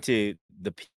into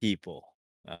the people,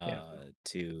 yeah,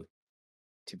 to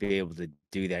be able to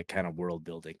do that kind of world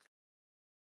building,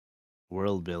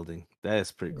 World building. That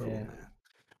is pretty cool, yeah, man.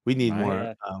 We need right? more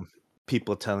Yeah.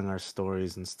 people telling our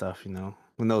stories and stuff.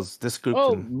 Who knows? This group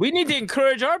Oh, can. we need to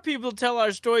encourage our people to tell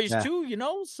our stories Yeah,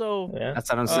 too, So, yeah. that's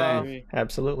what I'm I saying. uh, agree. I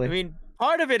Absolutely. mean,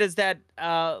 part of it is that,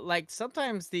 like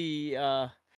sometimes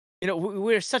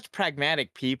we're such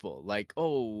pragmatic people. Like,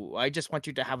 oh, I just want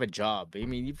you to have a job. I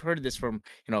mean, you've heard this from,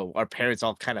 our parents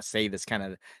all kind of say this kind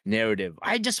of narrative.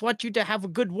 I just want you to have a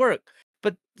good work.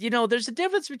 But, there's a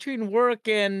difference between work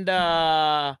and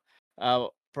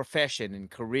profession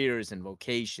and careers and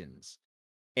vocations.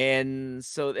 And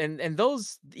so and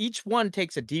those each one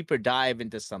takes a deeper dive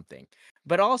into something.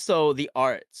 but also the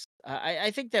arts.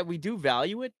 I think that we do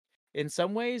value it in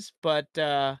some ways, but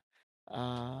uh,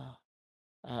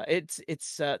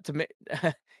 it's to make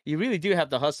you really do have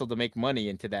to hustle to make money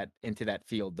into that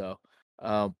field, though.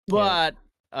 But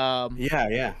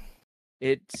Yeah.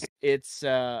 it's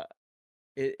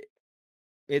it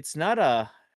it's not a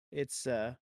it's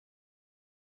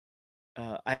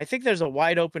I think there's a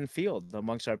wide open field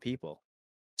amongst our people.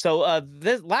 So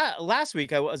this last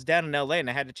week I was down in LA and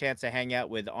I had a chance to hang out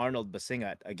with Arnold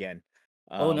Basingat again.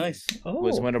 Oh, Um, nice.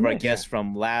 was Oh, one of our nice. guests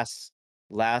from last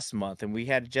month, and we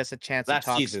had just a chance to Last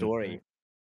talk season, story. right?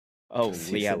 Oh, yeah,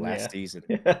 Season, last season.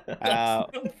 yeah.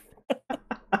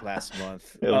 Last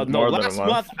month. It was No, more than a last month.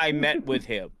 month I met with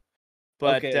him.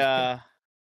 But Okay.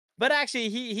 but actually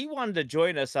he wanted to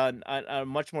join us on a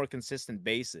much more consistent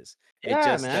basis. It Yeah,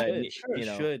 just man. Should. Sure. You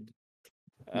should.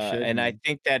 You should, and I man.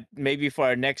 think that maybe for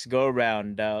our next go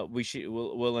around,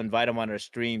 we'll invite him on our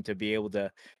stream to be able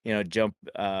to jump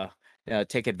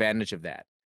take advantage of that.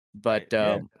 But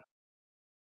Yeah.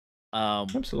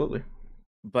 Absolutely.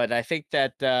 but I think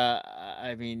that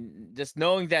I mean, just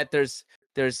knowing that there's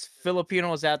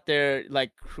Filipinos out there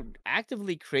like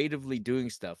actively creatively doing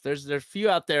stuff. There's few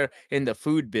out there in the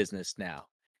food business now,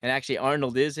 and actually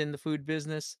Arnold is in the food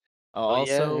business Oh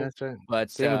yeah, also. that's right.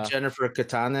 But Same with Jennifer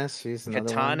Katanes. She's another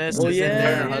one. Katanas Oh is in Her and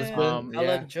her there. husband. I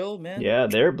like Yeah. Joe, man. Yeah,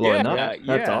 they're blowing up. Yeah.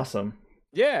 That's awesome.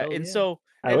 Yeah, Oh, and yeah. so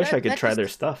I and wish I could that try just their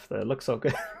stuff. That looks so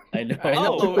good. I know. I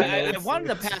know. Oh, I it's- wanted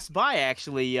to it's- pass by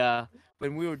actually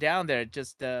when we were down there.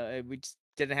 Just we just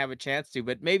didn't have a chance to,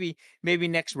 but maybe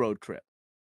next road trip.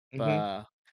 Mhm.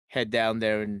 Head down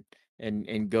there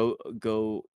and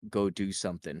go do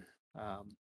something.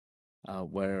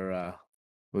 Where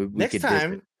we Next could time,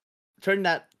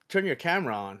 visit. turn your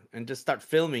camera on and just start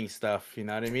filming stuff. You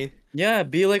know what I mean? Yeah,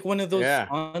 be like one of those Yeah.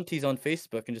 aunties on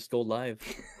Facebook and just go live.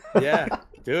 Yeah.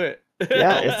 Do it.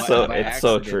 Yeah, Oh, it's by- so by it's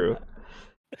so accident. true.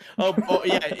 oh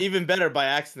yeah, even better by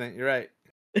accident. You're right.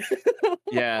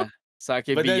 Yeah, so I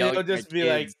could But be then yelling it'll at my just be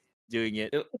like kids doing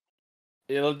it.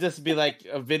 it'll just be like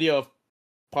a video of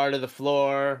part of the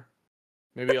floor,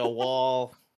 maybe a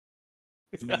wall.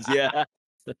 Yeah.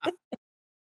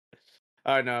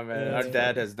 Oh no, man. Our That's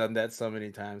dad funny. has done that so many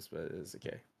times, but it's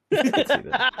okay. I can see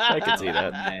that. I can see Oh,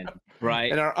 that. man.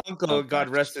 Right. And our uncle, Oh, God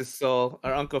gosh. rest his soul,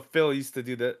 our uncle Phil used to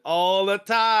do that all the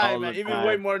time, All man, the even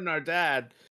way time. more than our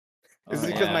dad. It's Oh,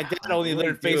 because yeah. my dad only What are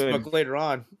learned you doing? Facebook later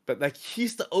on, but like he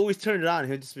used to always turn it on.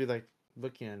 He'd just be like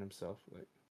looking at himself,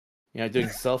 like doing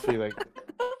selfie, like,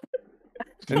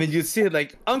 and then you'd see it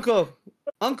like, uncle,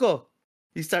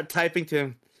 you start typing to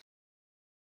him.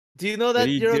 Do you know What that are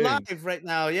you you're doing? alive right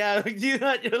now? Yeah, like, do you know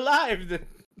that you're alive? Then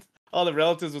all the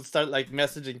relatives would start like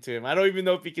messaging to him. I don't even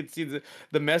know if he could see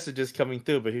the messages coming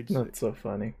through, but he'd just That's so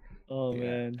funny. Oh Yeah.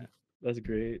 man, that's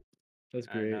great. That's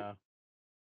I great. know.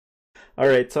 All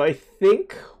right, so I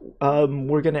think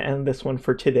we're gonna end this one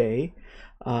for today.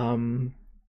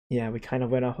 Yeah, we kind of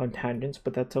went off on tangents,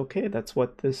 but that's okay. That's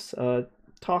what this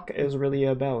talk is really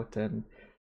about. And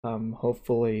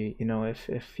hopefully,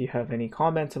 if you have any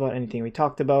comments about anything we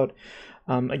talked about,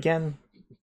 again,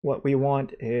 what we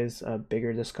want is a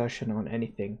bigger discussion on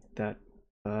anything that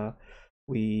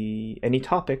any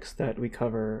topics that we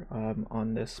cover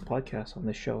on this podcast, on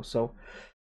this show. So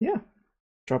yeah,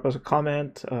 drop us a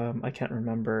comment. I can't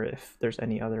remember if there's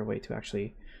any other way to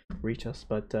actually reach us,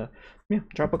 but yeah,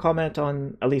 drop a comment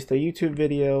on at least a YouTube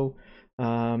video.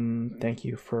 Thank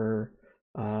you for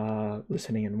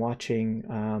listening and watching.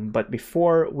 But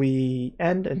before we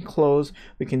end and close,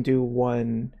 we can do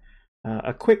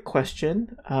a quick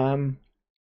question.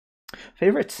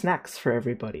 Favorite snacks for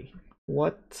everybody.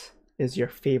 What is your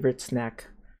favorite snack?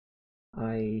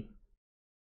 I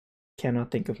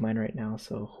cannot think of mine right now,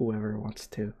 so whoever wants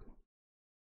to.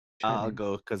 chime I'll in.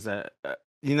 go because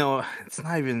it's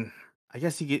not even. I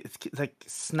guess it's like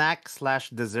snack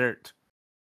 / dessert.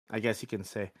 I guess you can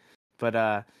say, but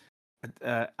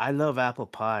I love apple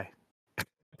pie.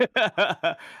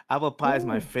 Apple pie is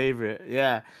my Oh. favorite.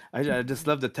 Yeah, I just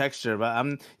love the texture.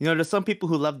 But there's some people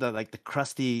who love the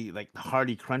crusty, like the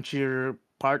hearty, crunchier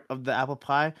part of the apple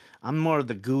pie. I'm more of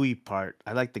the gooey part.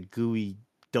 I like the gooey,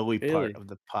 doughy Really? part of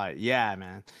the pie. Yeah,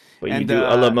 man. But you And, do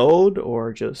a la mode,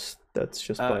 or that's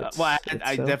just by well, I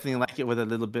itself? definitely like it with a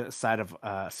little bit side of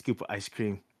scoop of ice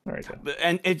cream. All right, then.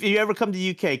 And if you ever come to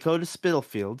UK, go to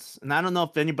Spitalfields. And I don't know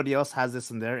if anybody else has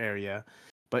this in their area,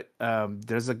 but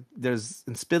there's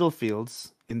in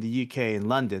Spitalfields in the UK in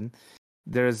London,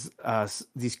 there's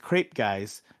these crepe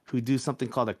guys who do something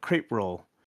called a crepe roll,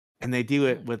 and they do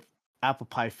it with apple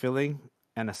pie filling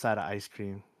and a side of ice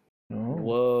cream. Oh.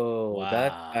 Whoa,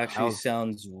 that Wow. actually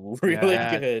sounds really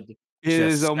Yeah. good. It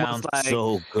is Just almost sounds like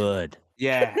so good.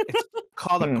 Yeah, it's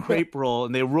called a Hmm. crepe roll,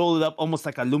 and they roll it up almost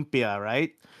like a lumpia,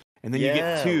 right? And then you get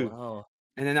Yeah, two. wow.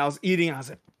 And then I was eating, I was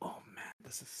like, oh man,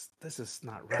 this is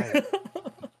not right.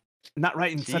 Not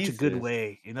right in such a good Jesus.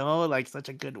 way, you know, like such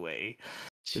a good way.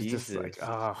 It's just like, Jesus.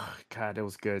 oh god, it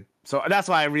was good. So that's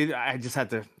why I just had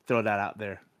to throw that out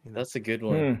there. You know? That's a good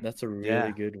one. Hmm. That's a really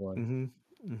Yeah. good one.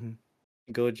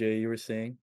 Mm-hmm. Go, Jay, you were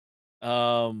saying?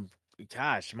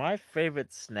 Gosh, my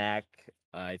favorite snack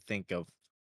I think of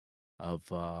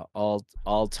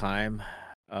all time.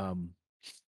 Um,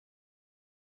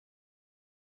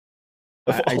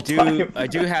 Of I all do time. I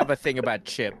do have a thing about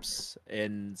chips,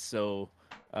 and so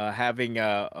having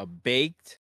a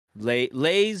baked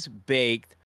Lay's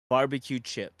baked barbecue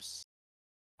chips.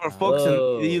 For Uh, folks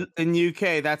Whoa. in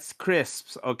UK, that's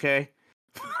crisps, okay?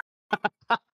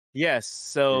 Yes,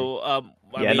 so I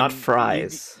Yeah, not mean,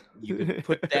 fries. you could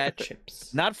put that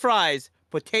Chips. not fries,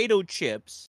 potato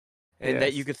chips, and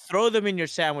that you Yes. could throw them in your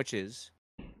sandwiches,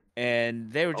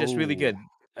 and they were just really Oh. good.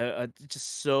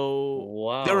 Just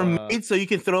so They were Wow. made so you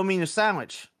can throw them in your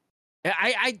sandwich.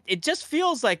 it just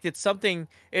feels like it's something.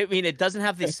 I mean, it doesn't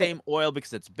have the same oil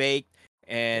because it's baked,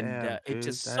 and Damn, it's dude,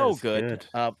 just that so is good.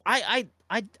 good.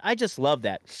 I just love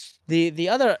that. The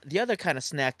other kind of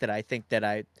snack that I think that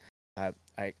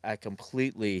I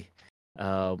completely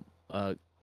um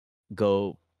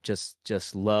go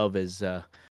just love is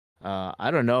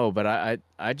I don't know, but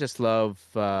I just love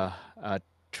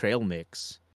trail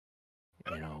mix.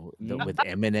 You know, with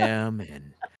M&M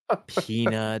and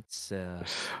peanuts.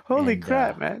 Holy And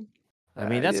crap, man. I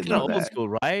mean, I that's didn't kind know of old that. school,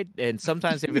 right? And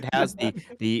sometimes if it has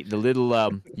the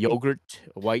little yogurt,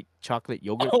 white chocolate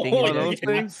yogurt thing Oh, in Oh, there those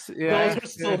too, yeah. things? Those Yeah. are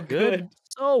so Yeah. good, good.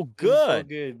 so Those are so good.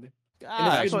 good. And it's a That's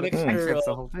good Gosh, what makes mixture sense,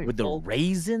 the of whole thing. with the salt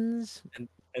raisins.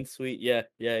 and sweet. Yeah,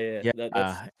 yeah, yeah. Yeah,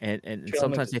 That's and trail mix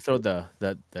sometimes is they throw good.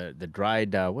 the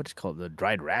dried what's it called, the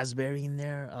dried raspberry in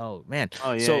there. Oh man,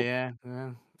 Oh, yeah, so yeah.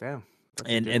 Damn. That's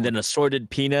a and good and one. then assorted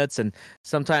peanuts, and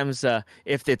sometimes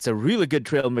if it's a really good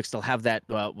trail mix, they'll have that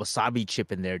wasabi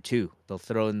chip in there too. They'll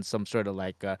throw in some sort of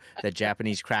like that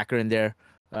Japanese cracker in there.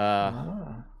 Uh,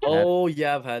 Ah, that Oh,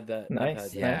 yeah, I've had that. I've had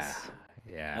nice, that. yeah, nice,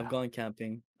 yeah, I've gone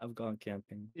camping. I've gone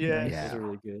camping. Yeah. nice. Those yeah, are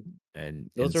really good. and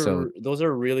so Those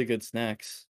are really good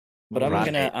snacks. But I'm Mhm.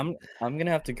 gonna right. I'm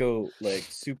gonna have to go like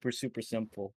super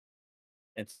simple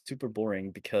and super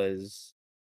boring because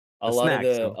The snacks,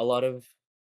 though. a lot of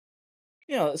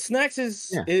snacks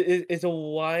Yeah. is a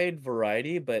wide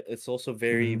variety, but it's also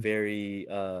very Mhm. very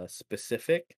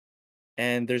specific.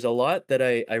 And there's a lot that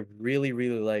I really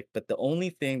really like, but the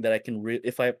only thing that I can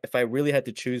if I really had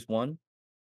to choose one,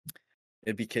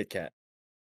 it'd be Kit Kat.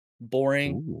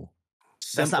 Boring, Ooh,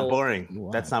 That's not simple, boring.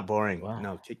 That's wow, not boring. wow,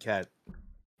 No, Kit Kat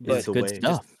is it's but the good way.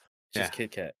 just stuff, Yeah.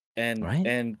 Kit Kat. right?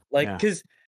 And like Yeah. cuz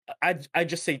I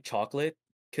just say chocolate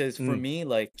cuz for Mm. me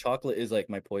like chocolate is like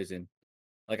my poison.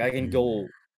 Like I can Mm. go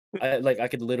I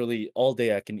could literally all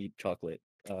day I can eat chocolate.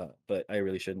 But I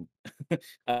really shouldn't.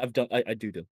 I do.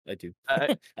 I do.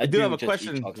 I I do have do a just eat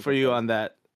question chocolate for you sometimes. on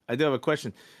that. I do have a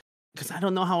question because I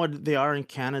don't know how they are in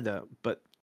Canada, but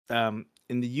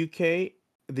in the UK,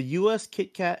 the US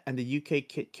Kit Kat and the UK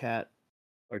Kit Kat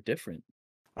Are different.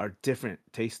 are different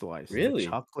taste wise. The Really?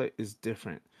 chocolate is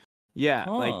different. Yeah,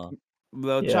 like Huh.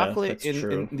 the Yeah, chocolate that's in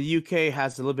true. the UK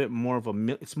has a little bit more of a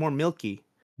it's more milky,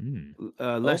 Mm.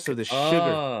 less Okay. of the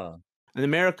sugar. Ah. In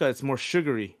America, it's more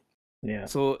sugary. Yeah.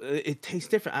 So it tastes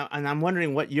different, and I'm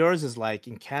wondering what yours is like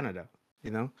in Canada.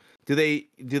 You know, do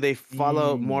they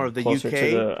follow more of Mm. the Closer to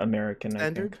UK the American, I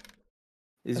standard? think.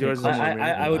 Is I think yours a more closer. I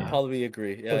American? would Yeah, Okay, probably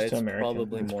agree. Yeah, close to it's American.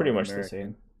 probably It's more pretty much the American.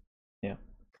 same. Yeah.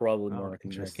 Probably oh, more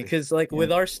American. interesting. Because like Yeah.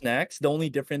 with our snacks, the only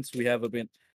difference we have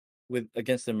with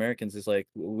against the Americans is like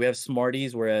we have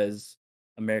Smarties, whereas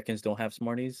Americans don't have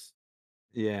Smarties.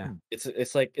 Yeah,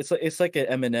 It's like an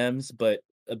M&M's, but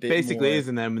a bit basically more. is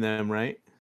an M&M, right?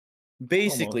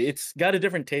 Basically, Almost. it's got a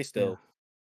different taste Yeah. though.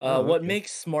 Oh, What okay.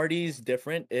 makes Smarties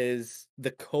different is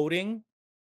the coating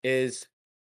is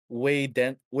way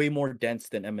more dense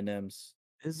than M&M's.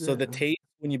 Is So it? the taste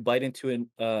when you bite into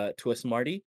to a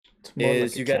Smartie It's more like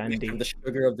is a you get mixture of the candy.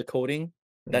 sugar of the coating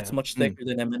that's Yeah. much Mm. thicker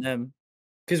than M&M.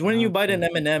 Because when you bite an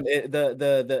Okay. M&M,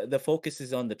 the focus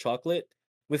is on the chocolate.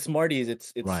 With Smarties,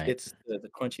 Right. it's the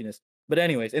crunchiness. But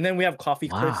anyways, and then we have coffee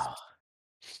crisp. Wow.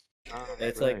 Oh, right.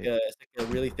 It's like a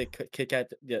really thick Kit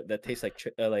Kat that tastes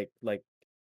like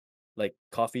like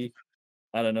coffee.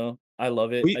 I don't know. I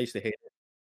love it. I We used to hate it.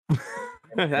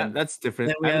 And that's then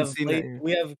different. I haven't seen that here.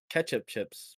 we have ketchup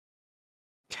chips.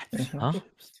 Ketchup Mhm. Huh?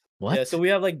 chips. Yeah, so What? we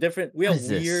have like different. We What have is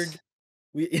weird. this?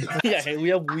 We yeah, we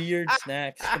have weird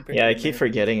snacks compared Yeah, to I the keep Americans.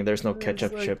 forgetting there's no It's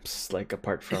ketchup like chips like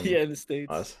apart Yeah, from in the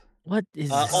states. us. What is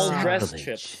this All ah, dressed sacrilege?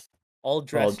 chips. all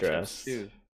dressed chips dressed. too.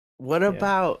 What Yeah.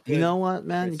 about you Good. know what,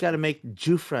 man? You got to Crispy. make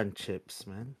Jufran chips,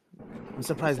 man. I'm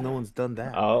surprised no one's done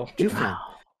that. Oh, Jufran,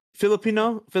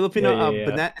 Filipino, Yeah.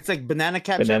 banana. It's like banana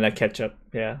ketchup. banana ketchup.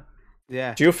 Yeah.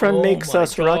 Yeah. Jufran Oh makes my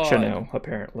sriracha God. now,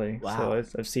 apparently. So Wow.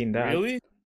 I've seen that. Really?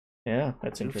 Yeah,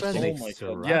 that's Jufran interesting. Oh makes my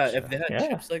God. Yeah, if sriracha. they had Yeah.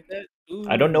 chips like that.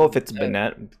 I don't know if ooh, it's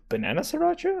that banana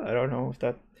sriracha. I don't know if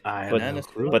that. I have banana no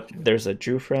clue. But there's a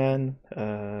Jufran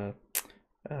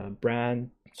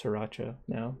brand sriracha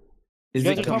now. Is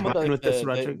You it guys are talking about combined with the the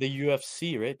sriracha?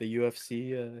 UFC, right? The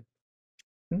UFC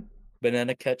Hmm?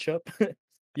 banana ketchup. I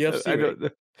UFC, right? don't know.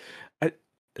 I,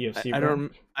 UFC I brand?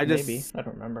 don't. I just. Maybe. I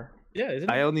don't remember. Yeah, isn't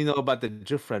I it? only know about the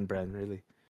Jufran brand, really.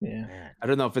 Yeah. Man. I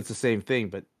don't know if it's the same thing,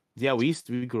 but yeah, we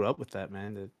grew up with that,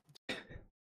 man.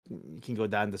 You can go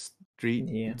down the street,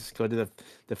 Yeah. just go to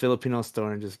the Filipino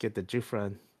store and just get the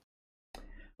Jufran.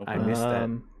 I miss that.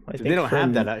 I They think don't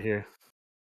have that out here.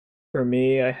 for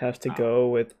me, I have to Wow. go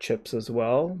with chips as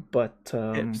well. But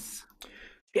Chips.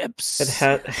 Chips.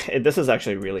 this is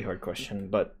actually a really hard question,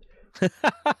 but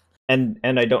and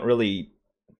I don't really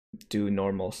do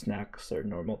normal snacks or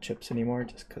normal chips anymore,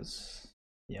 just because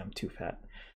I'm too fat.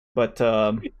 But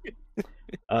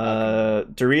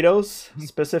Doritos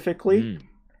specifically, Mm.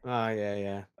 Oh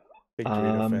yeah. Big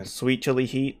Dorito fan. sweet chili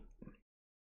heat.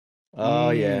 Oh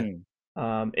yeah.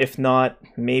 If not,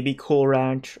 maybe Cool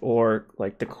Ranch or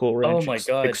like the Cool Ranch my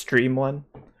God. Extreme one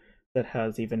that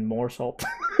has even more salt.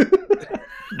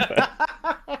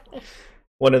 But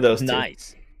one of those two.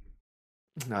 Nice.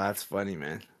 No, that's funny,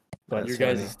 man. But Your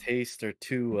funny. guys' tastes are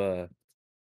too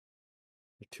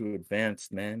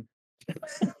advanced, man.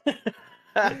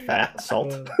 Fat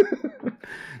salt.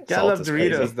 Gotta love is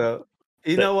Doritos crazy. though.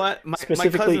 You But know what? My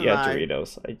Specifically, cousin yeah, and I,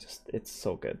 Doritos. It's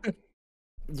so good.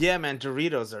 yeah, man,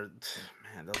 Doritos are,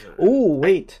 man, those are. Oh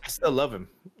wait, I still love them.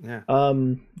 Yeah.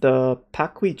 the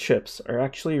Pakwi chips are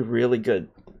actually really good.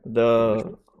 Which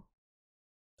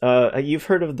You've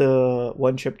heard of the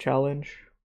one chip challenge?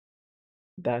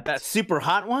 That super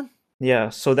hot one? Yeah,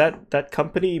 so that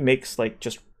company makes like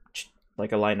just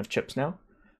like a line of chips now,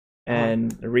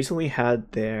 and recently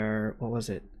had their what was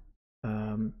it?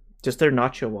 Just their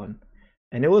nacho one,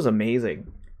 and it was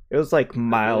amazing. It was like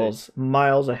miles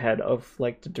ahead of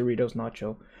like the Doritos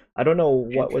nacho. I don't know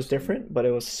what was Interesting. different, but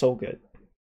it was so good.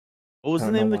 What was I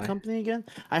the don't name know of the why. company again?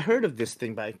 I heard of this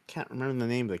thing, but I can't remember the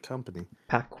name of the company.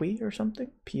 Pakui or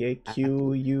something?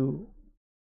 PAQUI?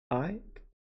 I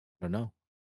don't know.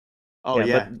 Oh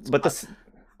yeah, but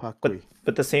Pakui.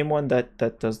 but the same one that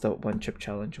does the one chip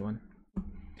challenge one.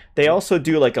 They also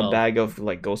do like a Oh. bag of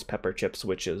like ghost pepper chips,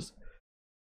 which is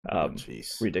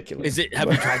Jeez. ridiculous. Is it? Have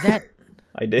you tried that?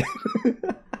 I did.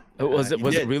 Was you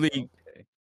it did. really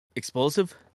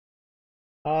explosive?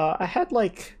 I had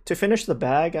like to finish the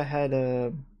bag. I had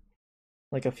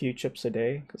like a few chips a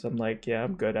day because I'm like, yeah,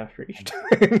 I'm good after each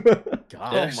time.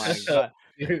 Oh my god.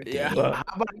 Yeah. But- How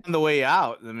about on the way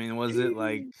out? I mean, was it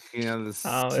like it was-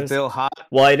 still hot?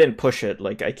 Well, I didn't push it.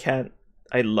 Like I can't.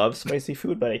 I love spicy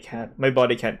food, but I can't. My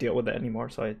body can't deal with it anymore,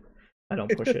 so I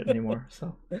don't push it anymore.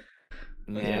 So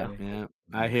Yeah.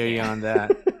 I hear you on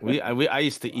that. I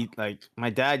used to eat like my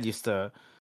dad used to,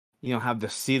 have the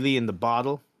Sealy in the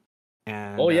bottle,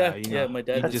 and Oh yeah, my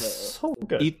dad you does that's just so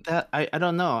good. eat that. I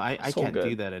don't know. I So can't do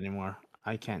good. that anymore.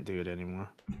 I can't do it anymore.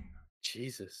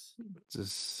 Jesus,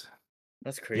 Just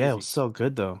that's crazy. yeah, it was so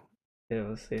good though. It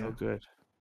was So good.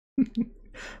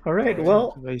 All right. Alright.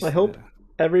 Well, I used I to hope do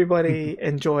that. everybody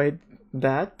enjoyed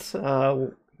that.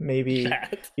 Maybe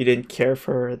you didn't care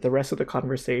for the rest of the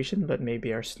conversation, but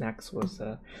maybe our snacks was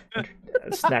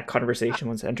snack conversation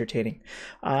was entertaining.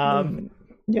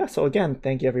 Yeah. So again,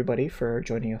 thank you everybody for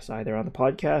joining us either on the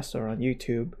podcast or on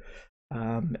YouTube,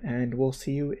 and we'll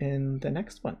see you in the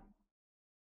next one.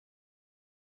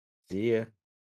 See ya.